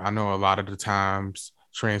 Like I know a lot of the times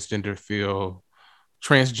transgender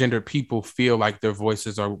people feel like their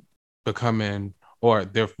voices are becoming or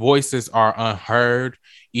their voices are unheard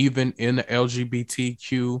even in the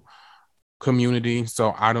LGBTQ community.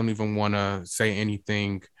 So I don't even want to say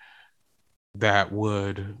anything that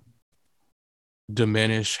would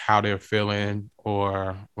diminish how they're feeling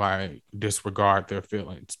or like disregard their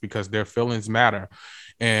feelings because their feelings matter.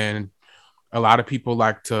 And a lot of people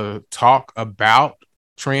like to talk about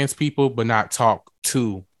trans people, but not talk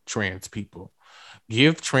to trans people.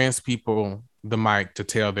 Give trans people the mic to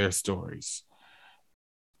tell their stories.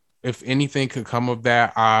 If anything could come of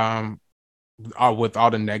that, with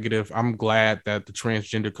all the negative, I'm glad that the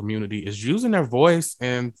transgender community is using their voice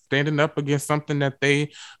and standing up against something that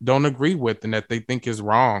they don't agree with and that they think is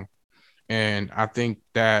wrong. And I think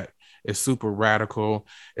that is super radical.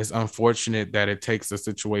 It's unfortunate that it takes a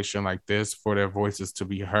situation like this for their voices to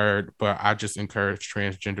be heard. But I just encourage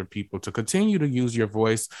transgender people to continue to use your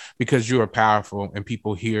voice because you are powerful and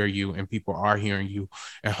people hear you and people are hearing you.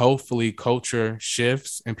 And hopefully culture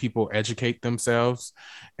shifts and people educate themselves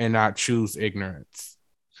and not choose ignorance.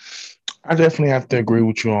 I definitely have to agree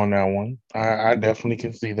with you on that one. I definitely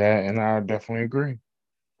can see that, and I definitely agree.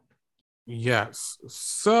 Yes.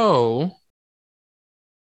 So,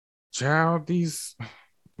 child, this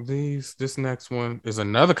next one is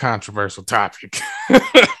another controversial topic.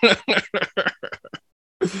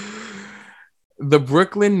 The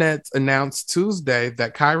Brooklyn Nets announced Tuesday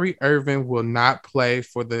that Kyrie Irving will not play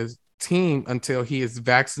for the team until he is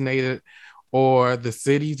vaccinated or the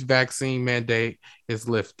city's vaccine mandate is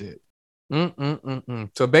lifted.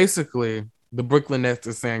 So basically, the Brooklyn Nets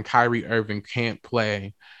is saying Kyrie Irving can't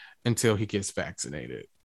play until he gets vaccinated,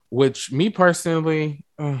 which me personally,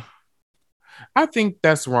 I think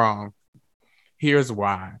that's wrong. Here's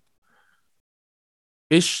why.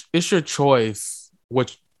 It's your choice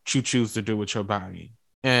what you choose to do with your body.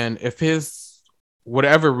 And if his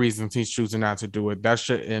whatever reasons he's choosing not to do it, that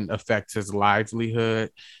shouldn't affect his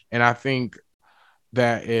livelihood. And I think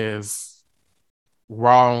that is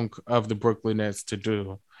wrong of the Brooklyn Nets to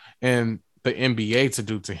do and the NBA to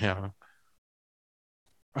do to him.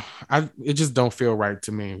 It just don't feel right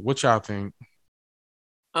to me. What y'all think?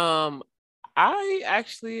 Um, I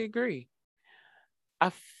actually agree.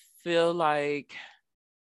 I feel like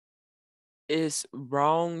it's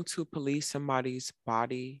wrong to police somebody's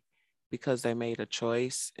body because they made a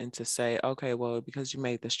choice and to say, okay, well, because you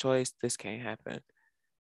made this choice, this can't happen.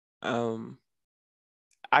 Um,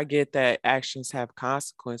 I get that actions have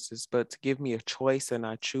consequences, but to give me a choice and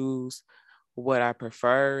I choose what I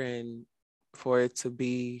prefer and for it to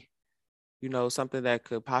be, something that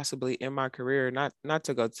could possibly end my career, not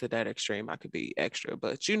to go to that extreme, I could be extra,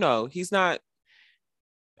 but he's not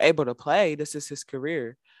able to play. This is his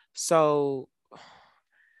career. So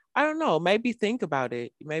I don't know, maybe think about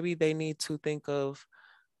it. Maybe they need to think of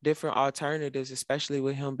different alternatives, especially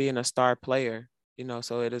with him being a star player.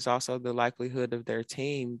 So it is also the likelihood of their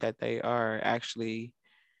team that they are actually,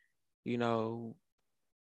 you know,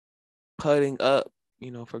 putting up,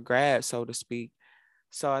 for grabs, so to speak.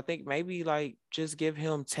 So I think maybe like just give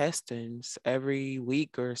him testings every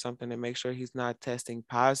week or something to make sure he's not testing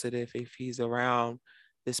positive if he's around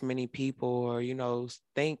this many people, or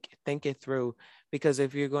think it through. Because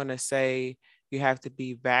if you're going to say you have to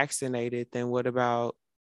be vaccinated, then what about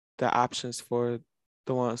the options for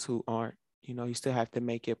the ones who aren't? You still have to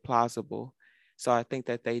make it plausible. So I think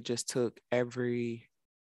that they just took every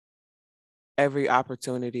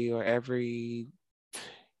opportunity, or every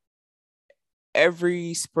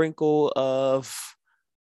sprinkle of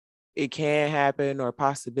it can happen or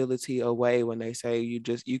possibility away when they say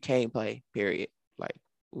you can't play, period. Like,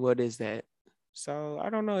 what is that? So I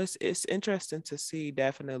don't know. It's interesting to see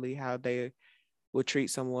definitely how they would treat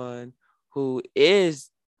someone who is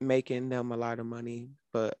making them a lot of money.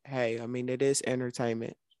 But hey, I mean, it is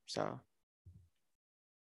entertainment. So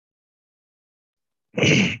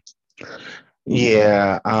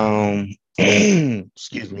Yeah.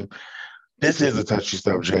 Excuse me. This is a touchy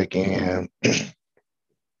subject, and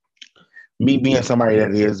me being somebody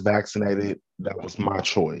that is vaccinated, that was my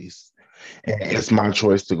choice. And it's my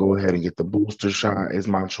choice to go ahead and get the booster shot. It's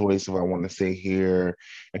my choice if I want to sit here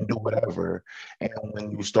and do whatever. And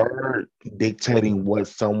when you start dictating what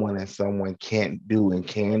someone can't do and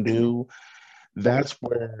can do, that's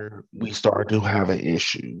where we start to have an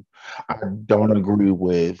issue. I don't agree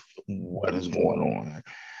with what is going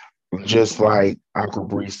on. Just like Aqua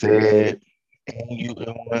Bree said, and you,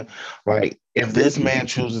 like, if this man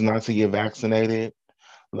chooses not to get vaccinated,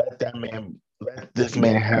 let this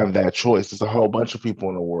man have that choice. There's a whole bunch of people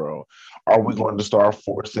in the world. Are we going to start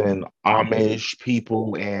forcing Amish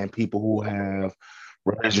people and people who have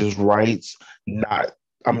religious rights not,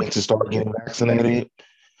 I mean, to start getting vaccinated?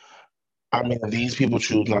 I mean, if these people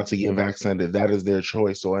choose not to get vaccinated, that is their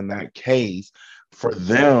choice. So in that case, for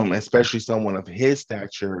them, especially someone of his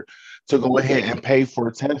stature, to go ahead and pay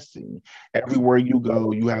for testing. Everywhere you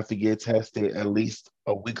go, you have to get tested at least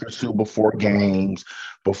a week or two before games,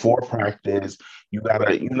 before practice. You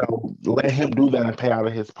gotta, let him do that and pay out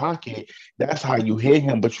of his pocket. That's how you hit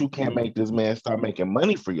him, but you can't make this man stop making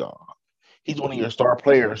money for y'all. He's one of your star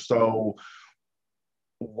players. So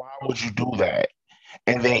why would you do that?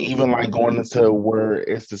 And then even like going into where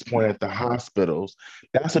it's this point at the hospitals,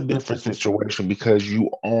 that's a different situation because you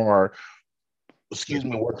are, excuse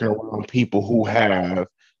me, working around people who have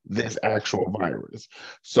this actual virus.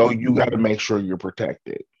 So you got to make sure you're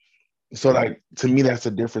protected. So like to me, that's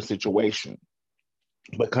a different situation.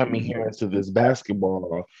 But coming here into this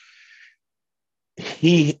basketball,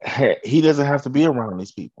 he doesn't have to be around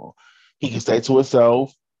these people. He can stay to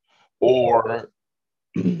himself, or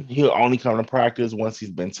he'll only come to practice once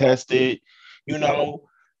he's been tested. You know,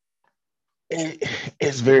 it,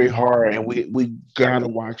 it's very hard, and we gotta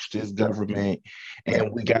watch this government,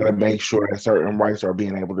 and we gotta make sure that certain rights are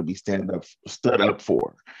being able to be stood up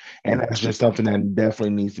for, and that's just something that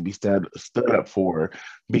definitely needs to be stood up for,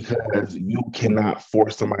 because you cannot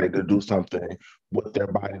force somebody to do something with their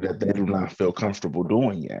body that they do not feel comfortable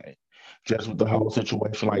doing yet. Just with the whole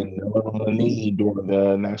situation, like kneeling on the knee during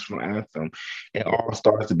the national anthem, it all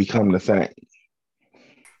starts to become the same.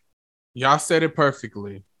 Y'all said it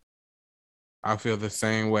perfectly. I feel the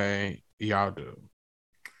same way y'all do.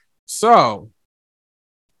 So,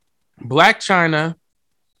 Blac Chyna,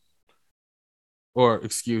 or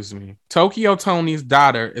excuse me, Tokyo Toni's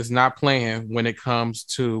daughter is not playing when it comes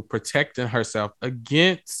to protecting herself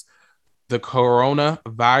against the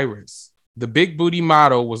coronavirus. The big booty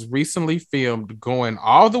model was recently filmed going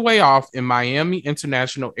all the way off in Miami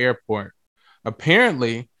International Airport,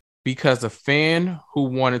 apparently because a fan who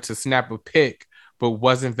wanted to snap a pic but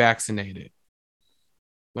wasn't vaccinated.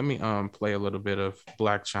 Let me play a little bit of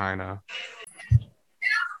Blac Chyna.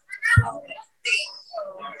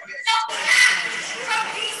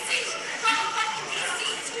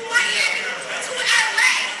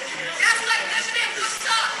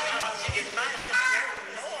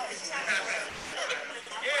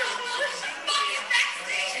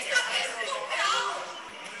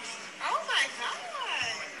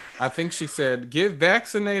 I think she said, "Get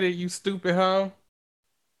vaccinated, you stupid hoe."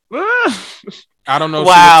 I don't know if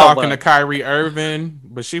she was talking to Kyrie Irving,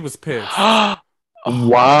 but she was pissed. Wow.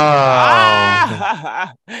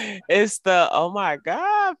 It's the oh my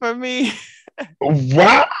God for me.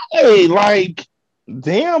 Right. Like,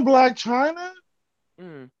 damn, Blac Chyna.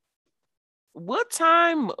 What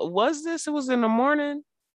time was this? It was in the morning.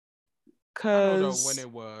 I don't know when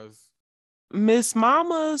it was. Miss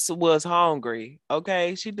Mamas was hungry.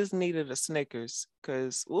 Okay, she just needed a Snickers.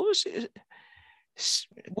 Cause what was she?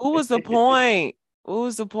 What was the point? What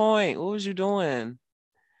was the point? What was you doing?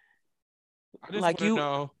 I just want Like to you,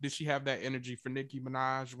 know, did she have that energy for Nicki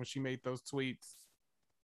Minaj when she made those tweets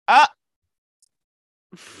uh,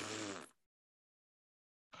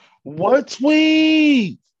 What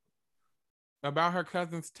tweet? about her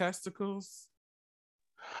cousin's testicles?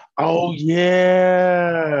 Oh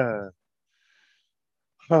yeah.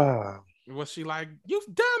 Huh. Was she like, "You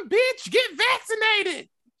dumb bitch, get vaccinated"?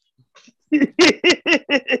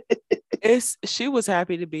 she was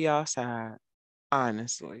happy to be outside.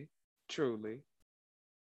 Honestly, truly.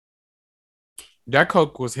 That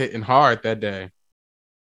coke was hitting hard that day.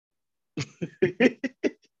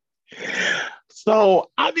 So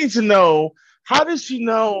I need to know, how did she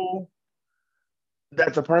know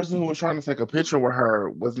that the person who was trying to take a picture with her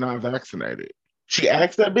was not vaccinated? She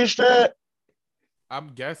asked that bitch that?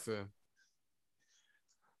 I'm guessing.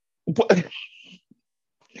 What?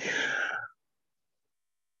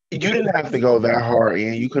 You didn't have to go that hard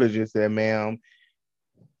in. You could have just said, ma'am,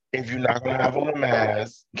 if you're not gonna have on a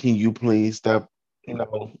mask, can you please step, a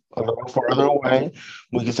little further away?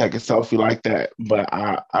 We can take a selfie like that. But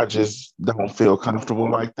I just don't feel comfortable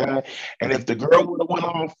like that. And if the girl would have went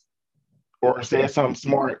off or said something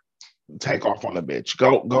smart, take off on the bitch.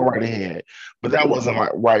 Go right ahead. But that wasn't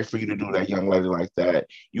like right for you to do that, young lady, like that.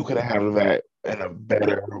 You could have handled that in a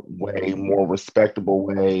better way, more respectable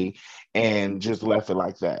way, and just left it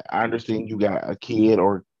like that. I understand you got a kid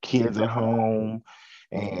or kids at home,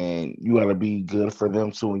 and you got to be good for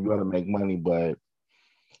them too, and you got to make money, but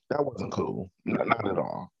that wasn't cool. Not at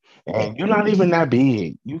all. And you're not even that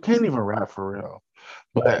big. You can't even rap for real.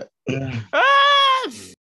 But Ah!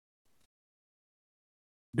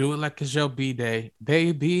 Do it like it's your B-day,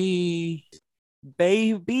 baby.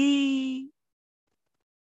 Baby.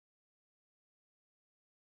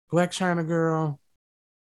 Black China Girl.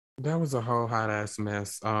 That was a whole hot ass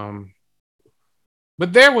mess. But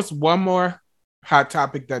there was one more hot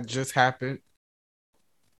topic that just happened.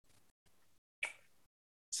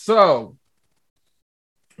 So,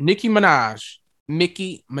 Nicki Minaj,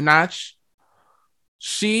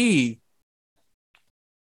 she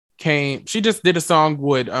just did a song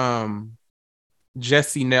with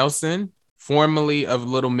Jesse Nelson, formerly of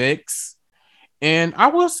Little Mix. And I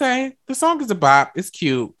will say the song is a bop. It's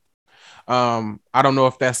cute. I don't know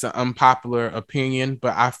if that's an unpopular opinion,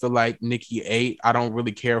 but I feel like Nicki ate. I don't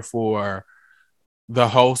really care for the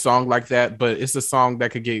whole song like that, but it's a song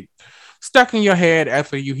that could get stuck in your head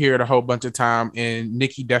after you hear it a whole bunch of time. And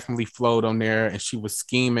Nicki definitely flowed on there and she was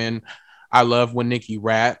scheming. I love when Nicki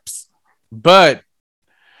raps, but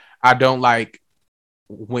I don't like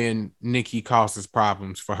when Nicki causes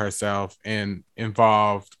problems for herself and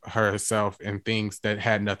involved herself in things that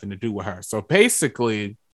had nothing to do with her. So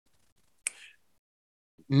basically,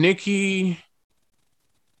 Nicki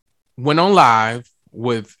went on live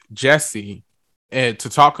with Jesse to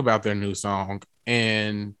talk about their new song.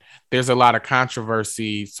 And there's a lot of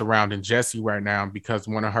controversy surrounding Jesse right now because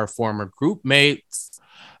one of her former group mates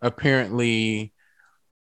apparently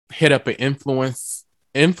hit up an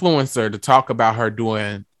influencer to talk about her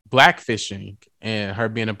doing blackfishing and her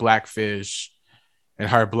being a blackfish and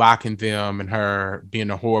her blocking them and her being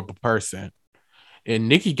a horrible person. And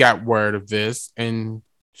Nicki got word of this and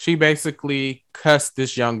she basically cussed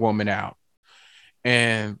this young woman out.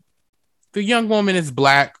 And the young woman is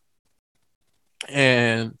Black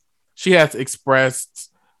and she has expressed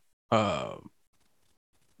that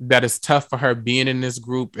it's tough for her being in this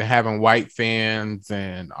group and having white fans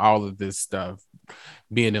and all of this stuff,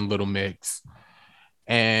 being in Little Mix.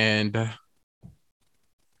 And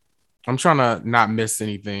I'm trying to not miss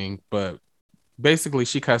anything, but basically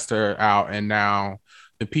she cussed her out and now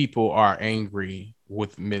the people are angry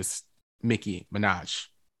with Miss Nicki Minaj.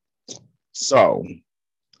 So,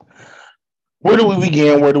 where do we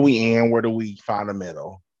begin? Where do we end? Where do we find the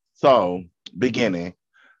middle? So, beginning.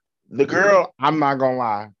 The girl, I'm not gonna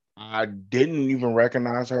lie, I didn't even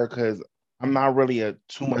recognize her because I'm not really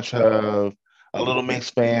too much of a Little Mix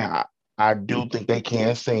fan. I do think they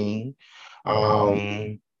can sing,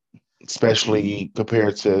 um, especially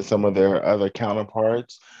compared to some of their other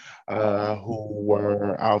counterparts who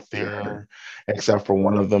were out there, except for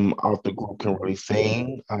one of them out the group can really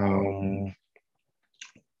sing.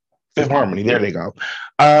 Fifth Harmony, there they go.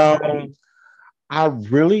 I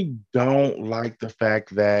really don't like the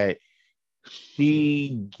fact that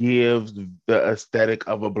she gives the aesthetic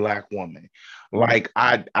of a Black woman. Like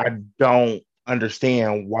I don't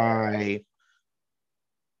understand why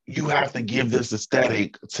you have to give this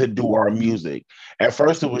aesthetic to do our music. At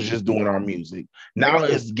first, it was just doing our music. Now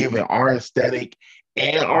it's giving our aesthetic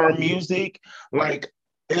and our music. Like,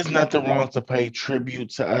 there's nothing wrong to pay tribute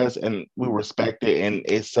to us, and we respect it. And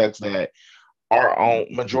it sucks that our own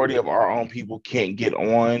majority of our own people can't get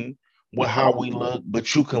on with how we look,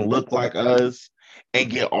 but you can look like us and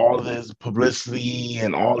get all this publicity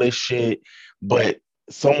and all this shit. But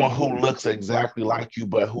someone who looks exactly like you,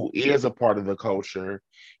 but who is a part of the culture,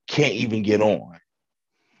 can't even get on.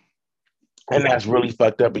 And that's really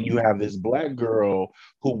fucked up. And you have this black girl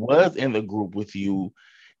who was in the group with you,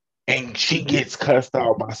 and she gets cussed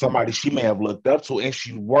out by somebody she may have looked up to and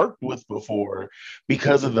she worked with before,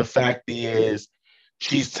 because of the fact is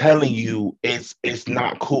she's telling you it's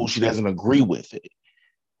not cool. She doesn't agree with it.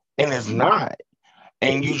 And it's not.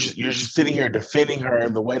 And you're just sitting here defending her,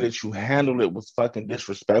 and the way that you handled it was fucking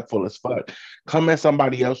disrespectful as fuck. Come at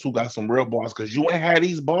somebody else who got some real balls, because you ain't had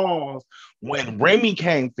these balls when Remy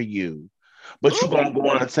came for you. But you're gonna go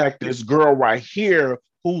and attack this girl right here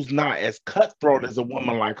who's not as cutthroat as a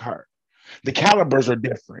woman like her. The calibers are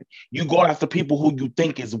different. You go after people who you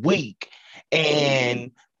think is weak,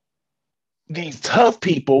 and these tough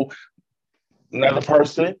people, another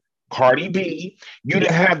person, Cardi B, you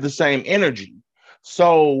didn't have the same energy.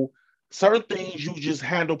 So certain things you just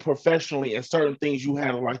handle professionally, and certain things you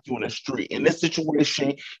handle like you in the street. In this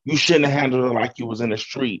situation, you shouldn't have handled it like you was in the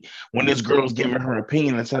street. When this girl's giving her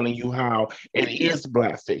opinion and telling you how it is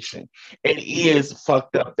black fiction, it is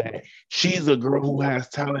fucked up that she's a girl who has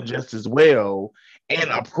talent just as well,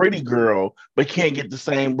 and a pretty girl, but can't get the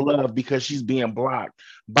same love because she's being blocked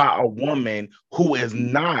by a woman who is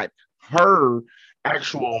not her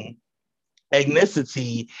actual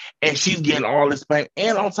ethnicity, and she's getting all this fame.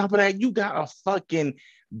 And on top of that, you got a fucking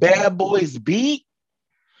Bad Boys beat.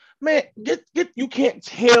 Man, get you can't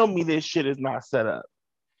tell me this shit is not set up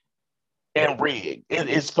and rigged.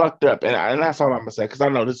 It's fucked up. And that's all I'm gonna say, because I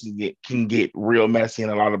know this can get real messy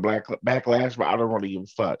and a lot of black backlash, but I don't really give a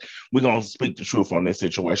fuck. We're gonna speak the truth on this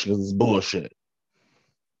situation because it's bullshit.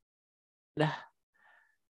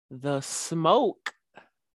 The smoke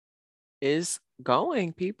is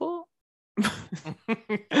going, people.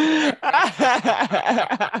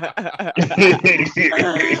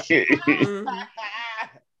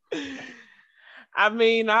 I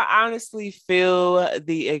mean, I honestly feel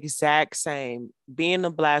the exact same. Being a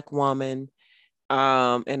black woman,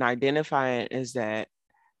 and identifying as that,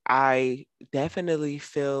 I definitely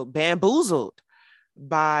feel bamboozled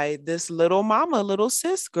by this little mama, little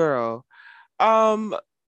sis girl. Um,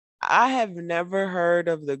 I have never heard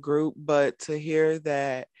of the group, but to hear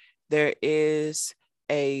that there is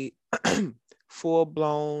a full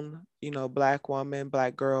blown, black woman,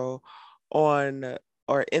 black girl on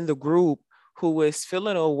or in the group who is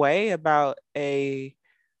feeling a way about a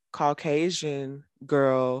Caucasian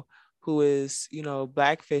girl who is,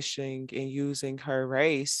 blackfishing and using her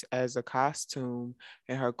race as a costume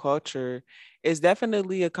in her culture is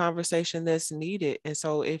definitely a conversation that's needed. And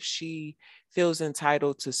so if she feels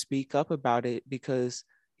entitled to speak up about it because,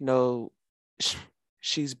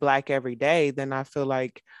 she's black every day, then I feel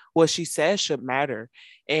like what she says should matter,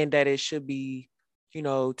 and that it should be,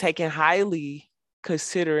 taken highly,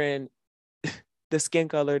 considering the skin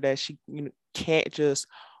color that she can't just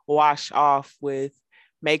wash off with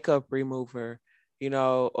makeup remover,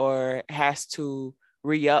 or has to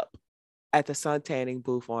re-up at the sun tanning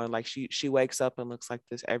booth on. Like she wakes up and looks like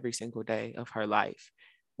this every single day of her life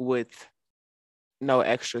with no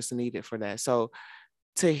extras needed for that. So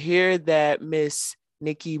to hear that Miss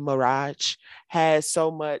Nicki Minaj has so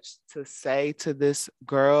much to say to this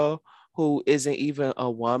girl who isn't even a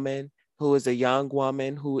woman, who is a young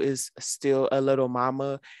woman, who is still a little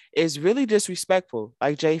mama, is really disrespectful.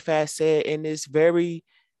 Like J Fast said, and it's very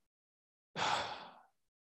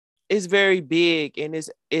big, and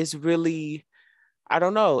it's really, I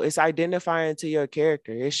don't know, it's identifying to your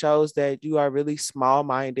character. It shows that you are really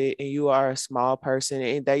small-minded and you are a small person,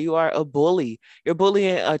 and that you are a bully. You're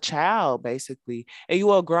bullying a child, basically, and you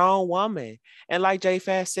are a grown woman. And like J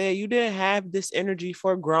Fast said, you didn't have this energy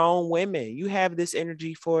for grown women. You have this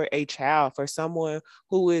energy for a child, for someone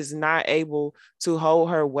who is not able to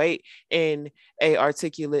hold her weight in a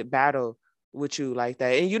articulate battle with you like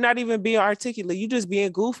that. And you're not even being articulate. You just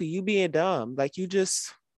being goofy. You being dumb. Like, you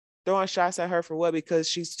just throwing shots at her for what? Because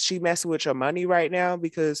she messing with your money right now,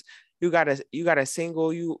 because you got a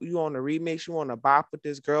single, you on a remix, you on a bop with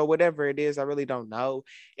this girl, whatever it is, I really don't know.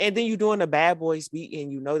 And then you doing a Bad Boys beat,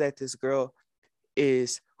 and you know that this girl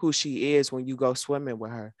is who she is when you go swimming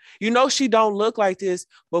with her. She don't look like this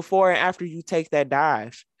before and after you take that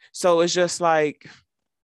dive. So it's just like,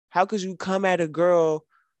 how could you come at a girl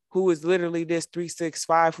who is literally this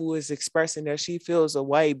 365, who is expressing that she feels a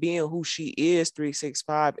way, being who she is,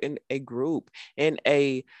 365, in a group, in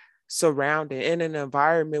a surrounded in an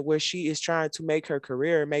environment where she is trying to make her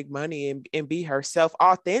career, make money, and be herself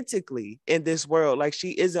authentically in this world. Like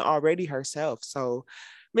she isn't already herself. So,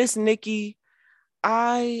 Miss Nikki,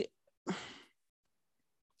 I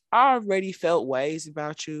already felt ways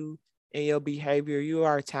about you and your behavior. You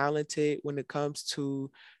are talented when it comes to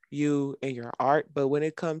you and your art, but when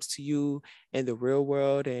it comes to you in the real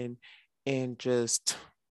world and just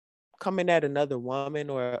coming at another woman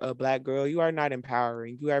or a black girl, you are not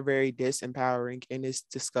empowering. You are very disempowering, and it's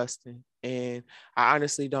disgusting. And I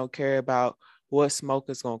honestly don't care about what smoke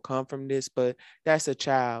is gonna come from this, but that's a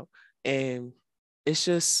child, and it's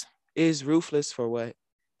just is ruthless for what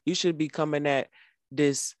you should be coming at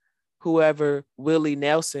this whoever Willie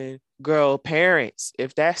Nelson girl parents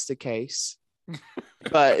if that's the case.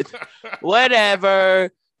 But whatever,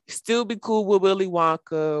 still be cool with Willy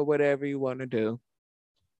Wonka, whatever you want to do.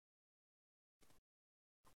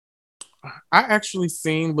 I actually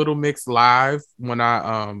seen Little Mix live when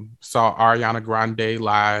I saw Ariana Grande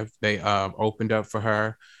live. They opened up for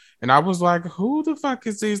her. And I was like, who the fuck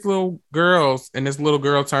is these little girls? And this little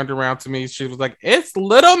girl turned around to me. She was like, it's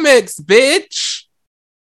Little Mix, bitch.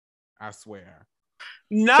 I swear.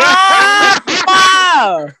 No! Because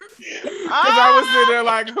I was sitting there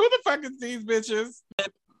like, who the fuck is these bitches?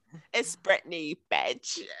 It's Brittany,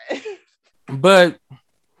 bitch. But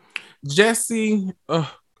Jessie,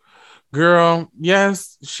 girl,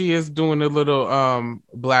 yes, she is doing a little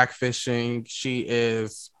black fishing. She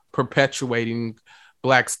is perpetuating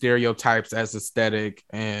black stereotypes as aesthetic,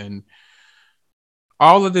 and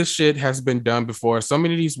all of this shit has been done before. So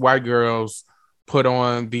many of these white girls put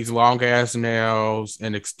on these long ass nails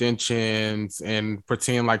and extensions and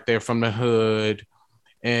pretend like they're from the hood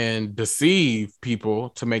and deceive people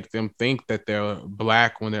to make them think that they're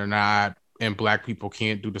black when they're not, and black people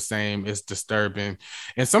can't do the same. Is disturbing.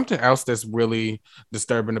 And something else that's really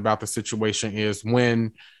disturbing about the situation is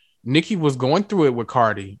when Nicki was going through it with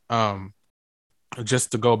Cardi,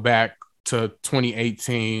 just to go back to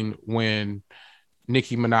 2018 when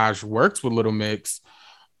Nicki Minaj works with Little Mix,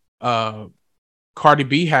 Cardi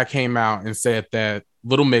B had came out and said that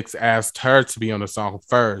Little Mix asked her to be on the song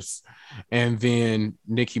first. And then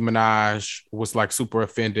Nicki Minaj was like super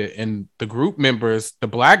offended. And the group members, the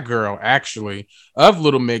black girl actually of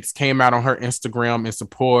Little Mix, came out on her Instagram in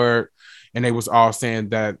support. And they was all saying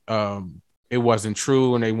that it wasn't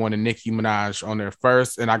true. And they wanted Nicki Minaj on there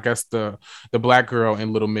first. And I guess the black girl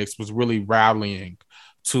in Little Mix was really rallying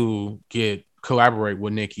to collaborate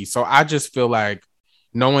with Nicki. So I just feel like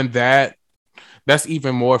knowing that, that's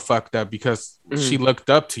even more fucked up because she looked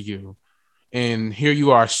up to you. And here you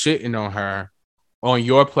are shitting on her on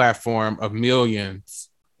your platform of millions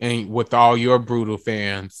and with all your brutal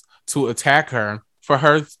fans to attack her for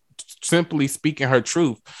her simply speaking her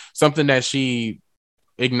truth, something that she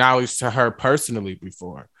acknowledged to her personally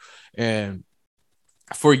before. And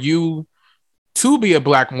for you to be a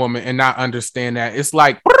black woman and not understand that, it's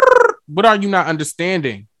like, what are you not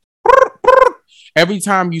understanding? Every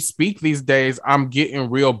time you speak these days, I'm getting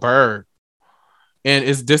real bird. And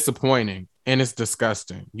it's disappointing and it's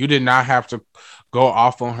disgusting. You did not have to go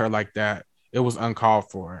off on her like that. It was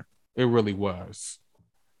uncalled for. It really was.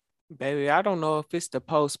 Baby, I don't know if it's the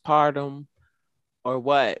postpartum or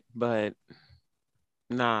what, but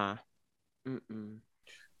nah. Mm-mm.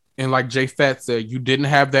 And like Jay Fett said, you didn't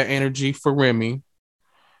have that energy for Remy.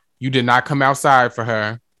 You did not come outside for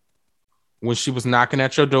her when she was knocking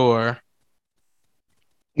at your door.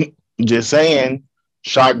 Just saying,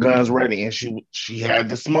 shotguns ready, and she had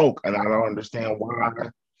the smoke, and I don't understand why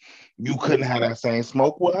you couldn't have that same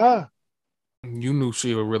smoke with her. You knew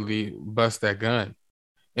she would really bust that gun.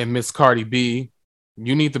 And Miss Cardi B,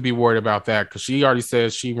 you need to be worried about that because she already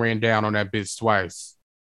said she ran down on that bitch twice.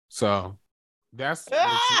 So that's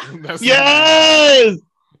yes.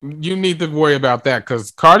 You need to worry about that because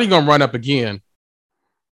Cardi gonna run up again.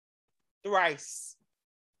 Thrice.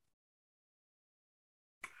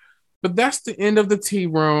 But that's the end of the tea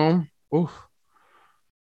room. Oof.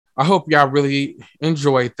 I hope y'all really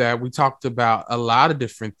enjoyed that. We talked about a lot of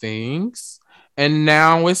different things. And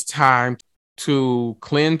now it's time to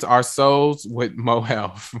cleanse our souls with Mo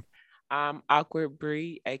Health. I'm Awkward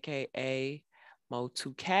Bree, aka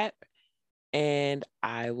Mo2Cap, and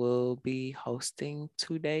I will be hosting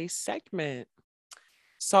today's segment.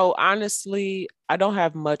 So honestly, I don't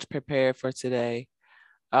have much prepared for today.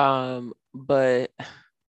 But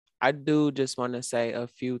I do just want to say a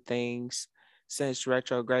few things since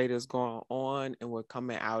retrograde is going on and we're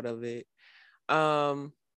coming out of it.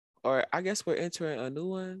 Or I guess we're entering a new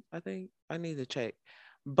one. I think I need to check.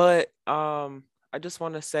 But I just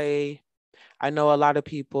want to say I know a lot of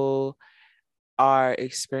people are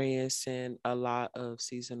experiencing a lot of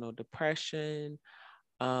seasonal depression,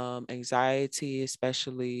 anxiety,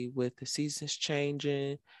 especially with the seasons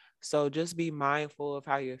changing. So just be mindful of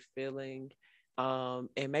how you're feeling, and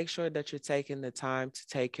make sure that you're taking the time to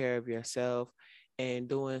take care of yourself and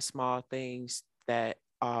doing small things that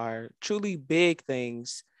are truly big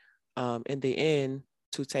things, in the end,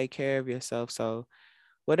 to take care of yourself. So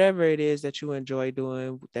whatever it is that you enjoy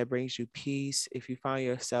doing that brings you peace, if you find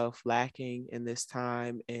yourself lacking in this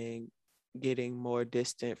time and getting more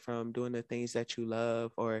distant from doing the things that you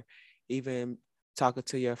love, or even talking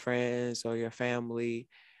to your friends or your family,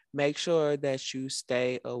 make sure that you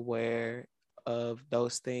stay aware of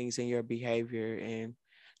those things in your behavior and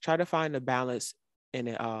try to find a balance in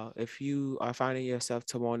it all. If you are finding yourself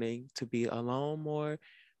to wanting to be alone more,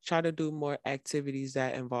 try to do more activities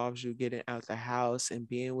that involves you getting out the house and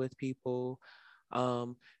being with people.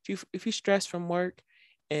 If you stress from work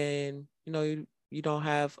and you don't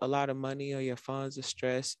have a lot of money or your funds are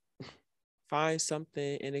stressed, find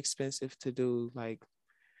something inexpensive to do, like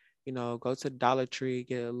go to the Dollar Tree,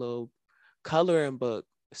 get a little coloring book,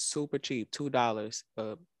 super cheap, $2,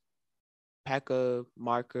 a pack of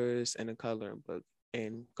markers and a coloring book,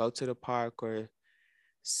 and go to the park or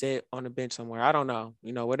sit on a bench somewhere. I don't know,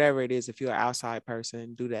 whatever it is. If you're an outside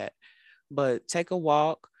person, do that. But take a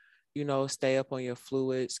walk, stay up on your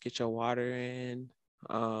fluids, get your water in.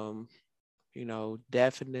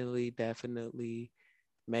 Definitely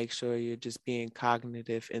make sure you're just being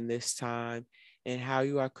cognitive in this time and how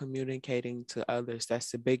you are communicating to others.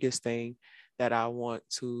 That's the biggest thing that I want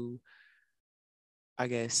to, I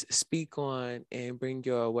guess, speak on and bring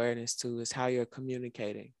your awareness to, is how you're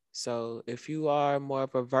communicating. So if you are more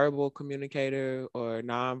of a verbal communicator or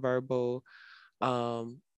nonverbal,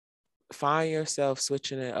 um, find yourself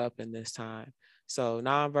switching it up in this time. So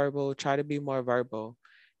nonverbal, try to be more verbal,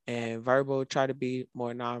 and verbal, try to be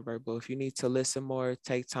more nonverbal. If you need to listen more,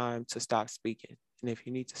 take time to stop speaking. And if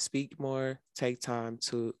you need to speak more, take time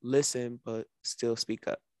to listen, but still speak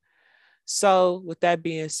up. So with that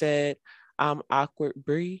being said, I'm Awkward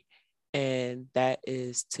Bree, and that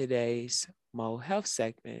is today's Mo Health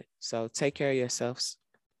segment. So take care of yourselves.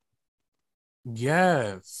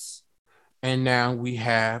 Yes. And now we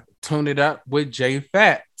have Tune It Up with Jay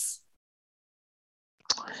Fats.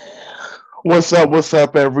 What's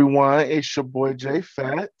up, everyone? It's your boy Jay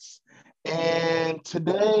Fats. And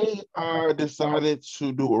today I decided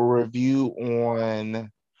to do a review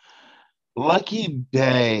on Lucky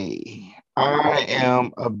Day. I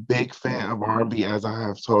am a big fan of R&B, as I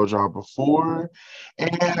have told y'all before.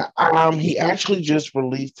 And he actually just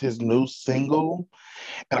released his new single.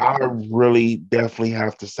 And I really definitely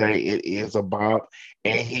have to say it is a bop.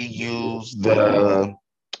 And he used the,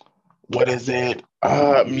 what is it?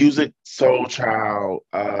 Music Soul Child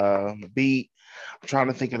beat. I'm trying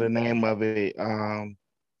to think of the name of it.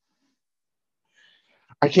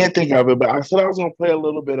 I can't think of it, but I said I was gonna play a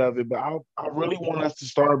little bit of it. But I really want us to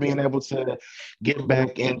start being able to get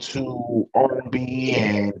back into R&B,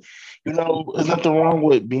 and there's nothing wrong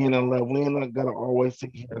with being in love. We ain't gotta always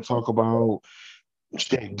sit here and talk about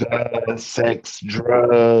shit, guns, sex,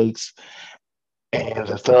 drugs, and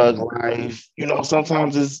the thug life.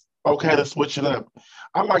 Sometimes it's okay to switch it up.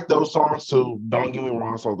 I like those songs too. Don't get me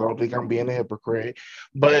wrong, so don't think I'm being a hypocrite.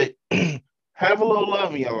 But have a little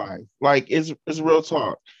love in your life. Like it's real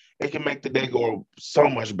talk. It can make the day go so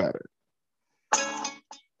much better.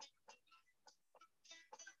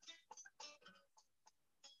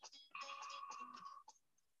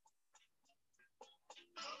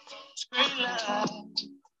 Are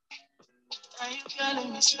you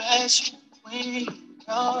feeling me special when you know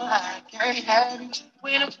I can't have you?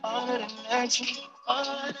 When I'm part of the magic, all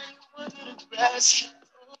that you want me to bless.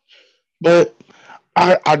 But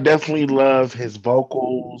I definitely love his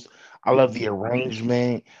vocals. I love the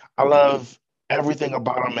arrangement. I love everything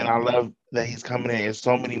about him, and I love that he's coming in as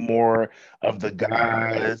so many more of the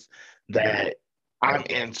guys that I'm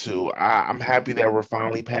into. I'm happy that we're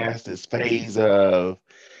finally past this phase of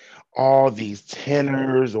all these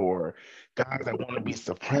tenors or guys that want to be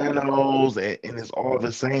sopranos, and it's all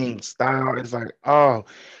the same style. It's like, oh,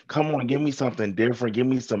 come on, give me something different. Give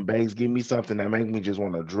me some bass. Give me something that makes me just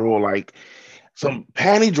want to drool. Like some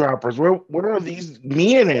panty droppers. Where are these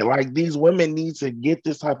men at? Like these women need to get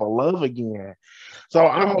this type of love again. So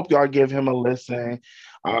I hope y'all give him a listen.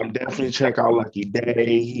 Definitely check out Lucky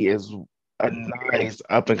Day. He is a nice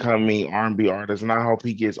up and coming R&B artist, and I hope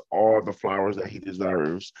he gets all the flowers that he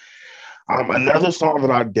deserves. Another song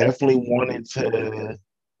that I definitely wanted to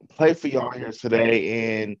play for y'all here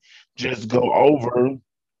today and just go over.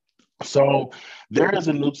 So there is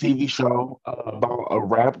a new TV show about a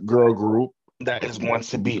rap girl group. that is going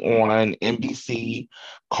to be on NBC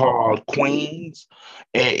called Queens.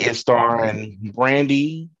 It is starring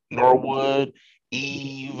Brandy, Norwood,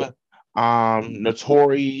 Eve,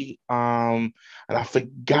 Notori, and I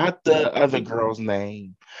forgot the other girl's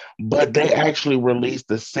name, but they actually released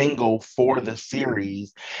the single for the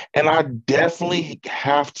series. And I definitely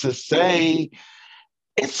have to say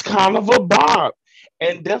it's kind of a bop.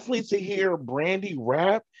 And definitely to hear Brandy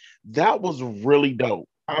rap, that was really dope.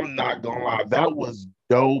 I'm not gonna lie, that was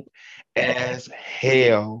dope as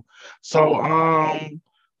hell. So I'm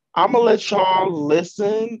gonna let y'all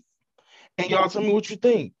listen and y'all tell me what you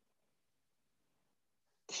think.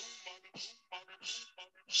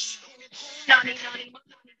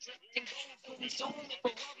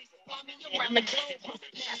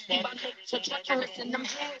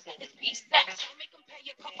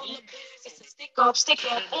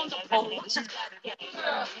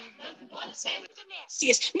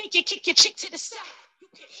 Make you kick your chick to the side.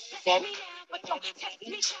 Dress me down, but don't test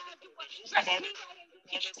me, child. You dress me right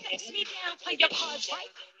and you can sex me down. Play your cards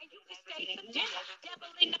right, and you can stay for dinner. Devil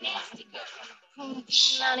in the nasty girl.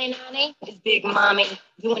 Nani nani, it's Big Mommy.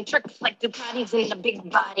 Doing tricks like Ducati's in the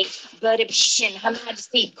big body. Bloody bitch, Her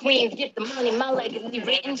Majesty, Queens, get the money. My legacy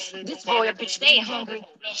written. This royal bitch, they hungry.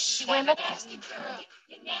 She went a nasty girl,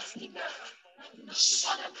 you nasty girl.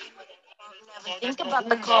 Never think about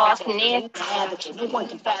the cost and it's savage. No one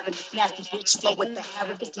can fathom this nasty bitch flow with the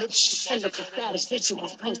Arabic lips. Send up the status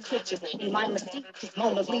visuals, paint pictures. In my mystique, is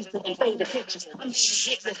Mona Lisa and faded pictures. I'm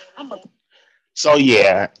shit. I'm a So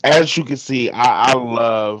yeah, as you can see, I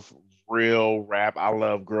love real rap. I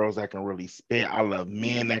love girls that can really spit. I love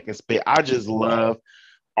men that can spit. I just love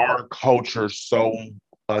our culture so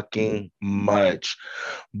fucking much.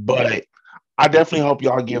 But I definitely hope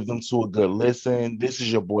y'all give them to a good listen. This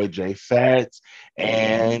is your boy Jay Fats,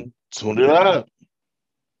 and tune it up.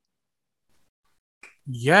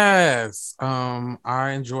 Yes.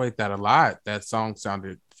 I enjoyed that a lot. That song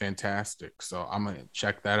sounded fantastic. So I'm gonna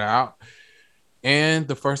check that out. And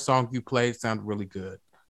the first song you played sounded really good.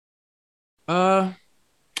 Uh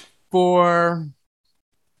for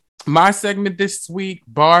my segment this week,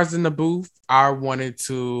 Bars in the Booth, I wanted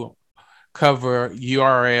to cover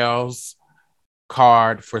URL's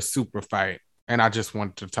card for Super Fight. And I just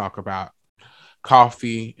wanted to talk about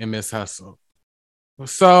Coffee and Miss Hustle.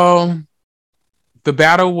 So the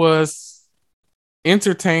battle was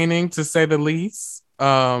entertaining to say the least.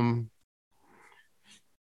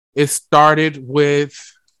 It started with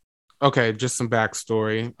okay, just some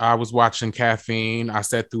backstory. I was watching Caffeine. I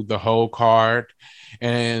sat through the whole card,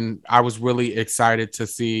 and I was really excited to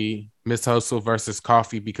see Miss Hustle versus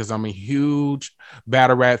Coffee because I'm a huge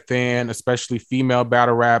battle rap fan, especially female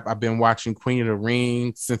battle rap. I've been watching Queen of the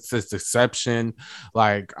Ring since its inception.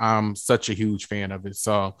 Like, I'm such a huge fan of it.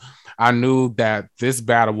 So I knew that this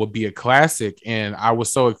battle would be a classic, and I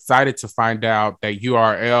was so excited to find out that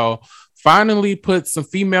URL finally put some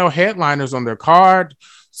female headliners on their card.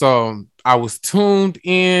 So I was tuned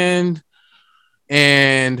in,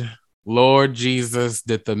 and Lord Jesus,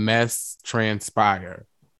 did the mess transpire.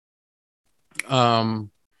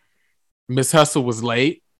 Miss Hustle was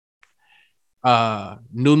late.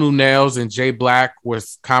 Nunu Nails and Jay Black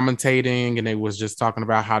was commentating, and they was just talking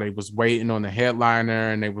about how they was waiting on the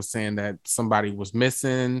headliner, and they were saying that somebody was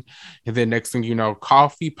missing. And then next thing you know,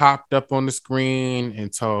 Coffee popped up on the screen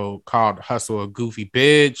and called Hustle a goofy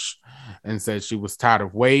bitch and said she was tired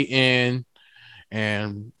of waiting.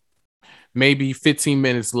 And maybe 15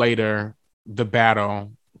 minutes later, the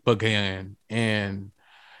battle began, and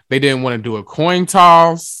they didn't want to do a coin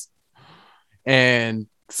toss. And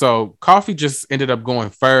so Coffee just ended up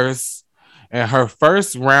going first, and her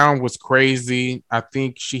first round was crazy. I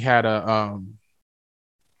think she had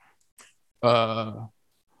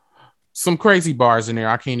some crazy bars in there.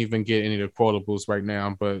 I can't even get any of the quotables right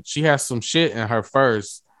now, but she has some shit in her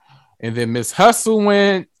first. And then Miss Hustle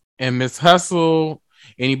went, and Miss Hustle,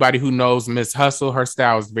 anybody who knows Miss Hustle, her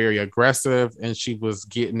style is very aggressive, and she was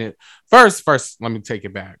getting it. First, let me take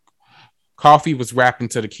it back. Coffee was rapping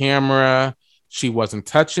to the camera. She wasn't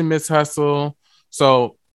touching Miss Hustle.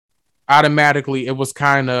 So automatically it was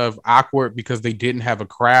kind of awkward because they didn't have a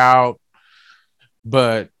crowd,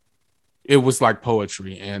 but it was like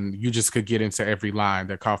poetry, and you just could get into every line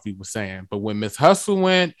that Coffee was saying. But when Miss Hustle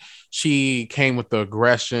went, she came with the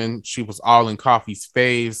aggression. She was all in Coffee's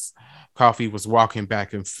face. Coffee was walking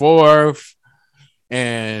back and forth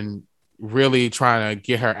and really trying to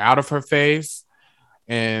get her out of her face.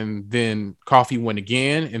 And then Coffee went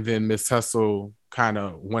again, and then Miss Hustle kind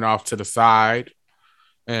of went off to the side.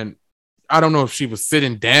 And I don't know if she was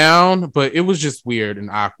sitting down, but it was just weird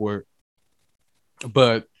and awkward.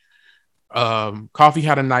 But Coffee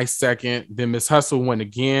had a nice second. Then Miss Hustle went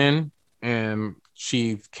again, and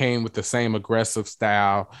she came with the same aggressive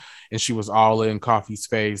style, and she was all in Coffee's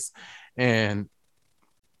face. And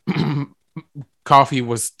Coffee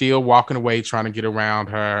was still walking away, trying to get around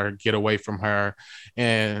her, get away from her.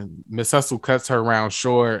 And Miss Hustle cuts her round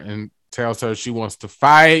short and tells her she wants to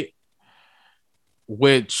fight,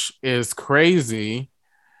 which is crazy.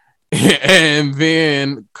 And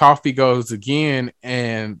then Coffee goes again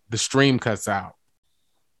and the stream cuts out.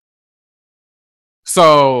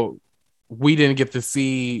 So we didn't get to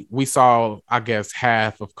see, we saw, I guess,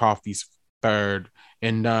 half of Coffee's third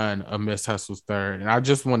and none of Miss Hustle's third. And I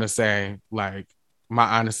just want to say, like, my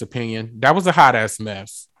honest opinion, that was a hot ass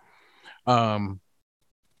mess.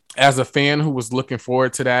 As a fan who was looking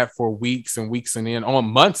forward to that for weeks and weeks and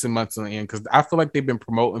months and months on end, because I feel like they've been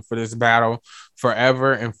promoting for this battle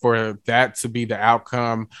forever, and for that to be the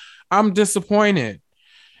outcome, I'm disappointed.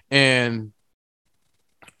 And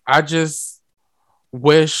I just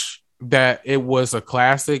wish that it was a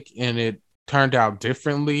classic and it turned out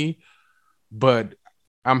differently, but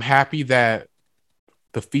I'm happy that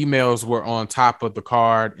the females were on top of the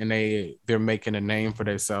card and they're making a name for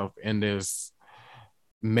themselves in this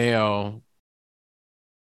male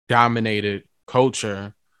dominated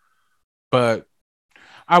culture. But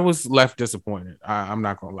I was left disappointed. I'm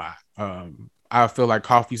not gonna lie. I feel like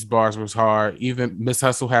Coffee's bars was hard. Even Miss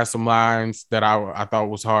Hustle had some lines that I thought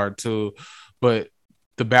was hard too, but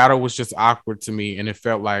the battle was just awkward to me, and it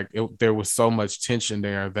felt like there was so much tension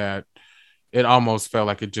there that it almost felt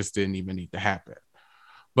like it just didn't even need to happen.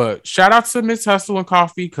 But shout out to Miss Hustle and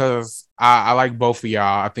Coffee, because I like both of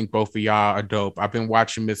y'all. I think both of y'all are dope. I've been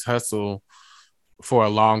watching Miss Hustle for a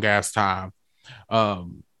long ass time.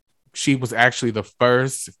 She was actually the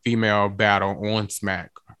first female battle on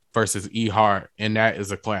Smack versus E Hart, and that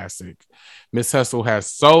is a classic. Miss Hustle has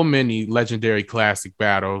so many legendary classic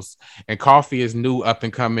battles, and Coffee is new up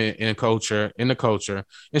and coming in the culture,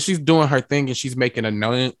 and she's doing her thing, and she's making a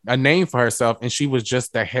name for herself, and she was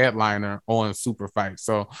just the headliner on Super Fight.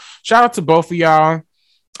 So shout out to both of y'all.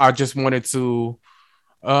 I just wanted to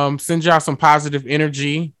send y'all some positive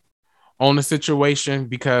energy on the situation,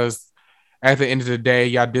 because at the end of the day,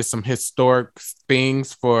 y'all did some historic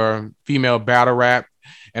things for female battle rap,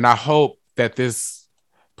 and I hope that this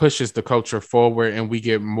pushes the culture forward and we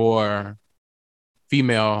get more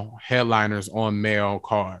female headliners on male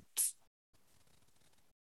cards.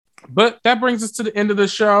 But that brings us to the end of the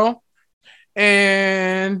show.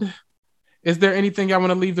 And is there anything I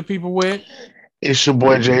want to leave the people with? It's your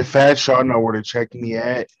boy Jay Fat. Y'all know where to check me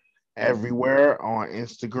at everywhere on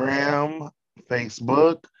Instagram,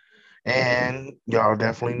 Facebook, and y'all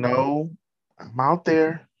definitely know I'm out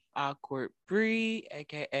there. Awkward Bree,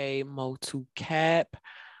 aka Motu Cap.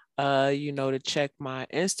 To check my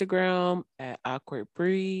Instagram at Awkward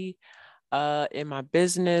Bree. In my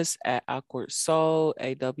business at Awkward Soul,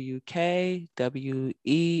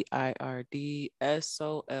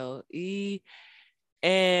 AWKWEIRDSOLE.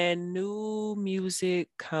 And new music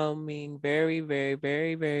coming very, very,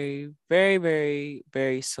 very, very, very, very,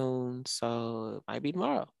 very soon. So it might be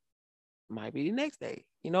tomorrow. Might be the next day.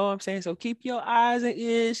 You know what I'm saying? So keep your eyes and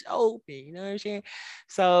ears open. You know what I'm saying?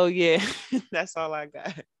 So yeah, that's all I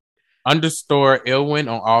got.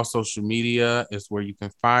 _Ilwin on all social media is where you can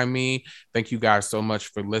find me. Thank you guys so much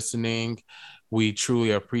for listening. We truly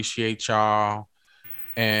appreciate y'all.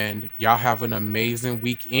 And y'all have an amazing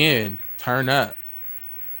weekend. Turn up.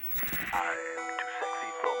 I'm too sexy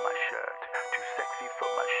for my shirt. Too sexy for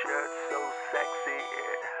my shirt. So sexy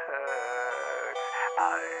it hurts.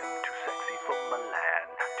 I'm too sexy for Milan.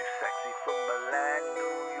 Too sexy for Milan,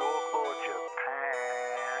 New York or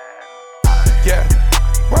Japan. Yeah.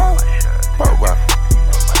 Wow.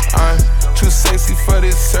 I'm too sexy for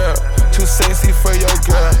this girl. Too sexy for your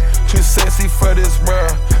girl. Too sexy for this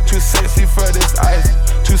world. Too sexy for this ice.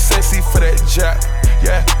 Too sexy for that jack.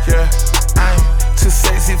 Yeah, yeah. I'm too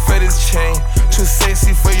sexy for this chain. Too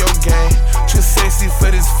sexy for your game. Too sexy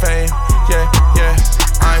for this fame. Yeah, yeah.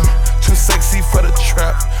 I'm too sexy for the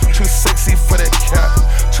trap. Too sexy for that cap.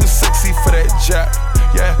 Too sexy for that jack.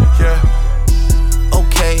 Yeah, yeah.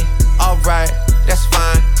 Okay, alright, that's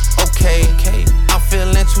fine. Okay, I'm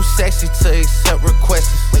feeling too sexy to accept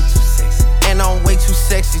requests. Way too sexy. And I'm way too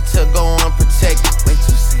sexy to go unprotected. Way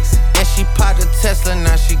too sexy. And she popped a Tesla,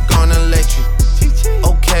 now she gonna let you.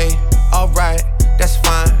 Okay, alright, that's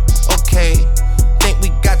fine. Okay, think we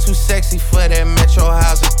got too sexy for that metro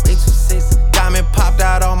housing. Way too sexy. Diamond popped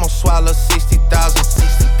out, almost swallowed 60,000.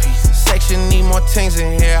 60 pieces. Section need more things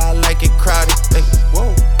in here, I like it crowded. Hey,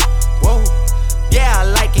 whoa, whoa. Yeah, I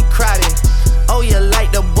like it crowded. Oh, you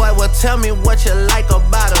like the boy? Well, tell me what you like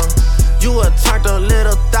about him. You a turned a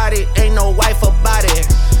little thotty, ain't no wife about it.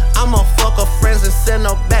 I'ma fuck her friends and send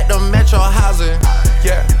her back to Metro housing.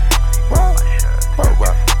 Yeah,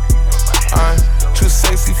 I'm too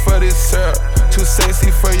sexy for this syrup, too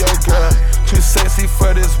sexy for your girl, too sexy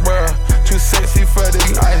for this world, too sexy for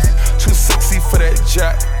this life, too sexy for that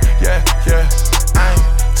jack. Yeah, I'm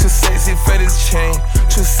too sexy for this chain,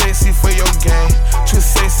 too sexy for your game, too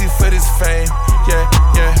sexy for this fame. Yeah,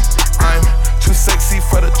 I'm too sexy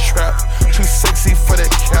for the trap, too sexy for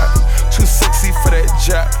that cap, too sexy for that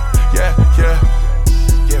jack. Yeah.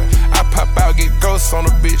 I pop out, get ghosts on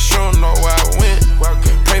the bitch, you don't know where I went.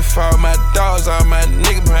 Pray for all my dogs, all my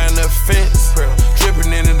niggas behind the fence.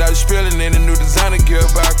 Dripping in it, I was spilling in a new designer gear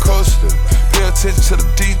by coaster. Pay attention to the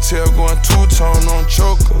detail, going two-tone on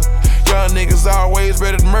choker. Young niggas always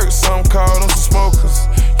ready to murk, some call them some smokers.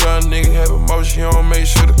 Young nigga have emotion, you don't make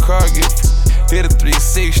sure the car gets. Did a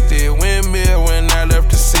 360, windmill when I left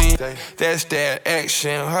the scene. That's that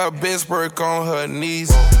action, her best work on her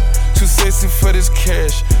knees. Too sexy for this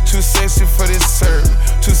cash, too sexy for this serve,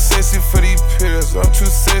 too sexy for these pills, I'm too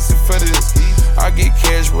sexy for this. I get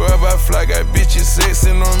cash wherever I fly, got bitches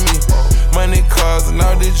sexing on me. Money, cars, and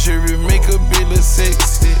all the jewelry make a bitch look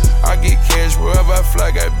sexy. I get cash wherever I fly,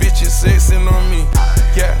 got bitches sexing on me.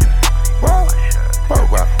 Yeah, wow.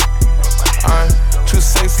 I'm too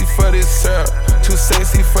sexy for this syrup, too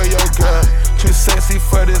sexy for your girl, too sexy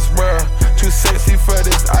for this world, too sexy for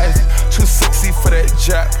this ice, too sexy for that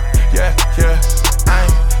jack. Yeah, I'm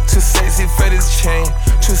too sexy for this chain,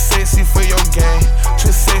 too sexy for your game,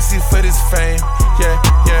 too sexy for this fame.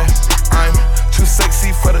 Yeah, I'm too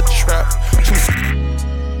sexy for the trap,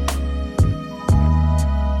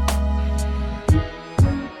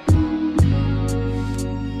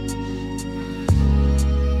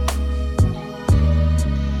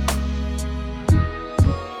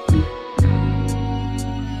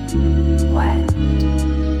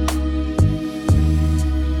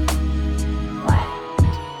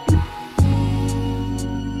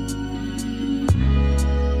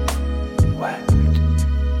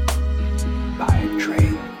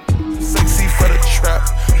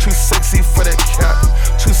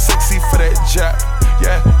 jack.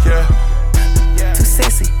 Yeah. Too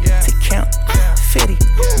sexy to count. Fetty,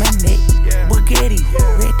 my neck, Bugatti,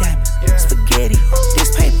 red diamonds, spaghetti.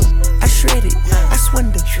 This paper, I shred it. I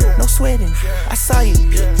swindle, no sweating. I saw you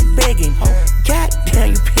begging.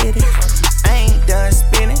 Goddamn, you petty. I ain't done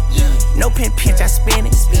spinning. No pinch, I spin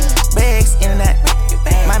it. Bags in and out.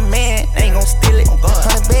 My man ain't gon' steal it.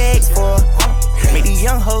 100 bags for make these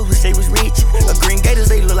young hoes wish they was rich. A green gators,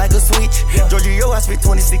 they look like a switch. Georgia, yo, I spit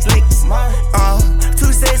 26 licks.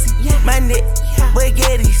 Too sexy, my neck,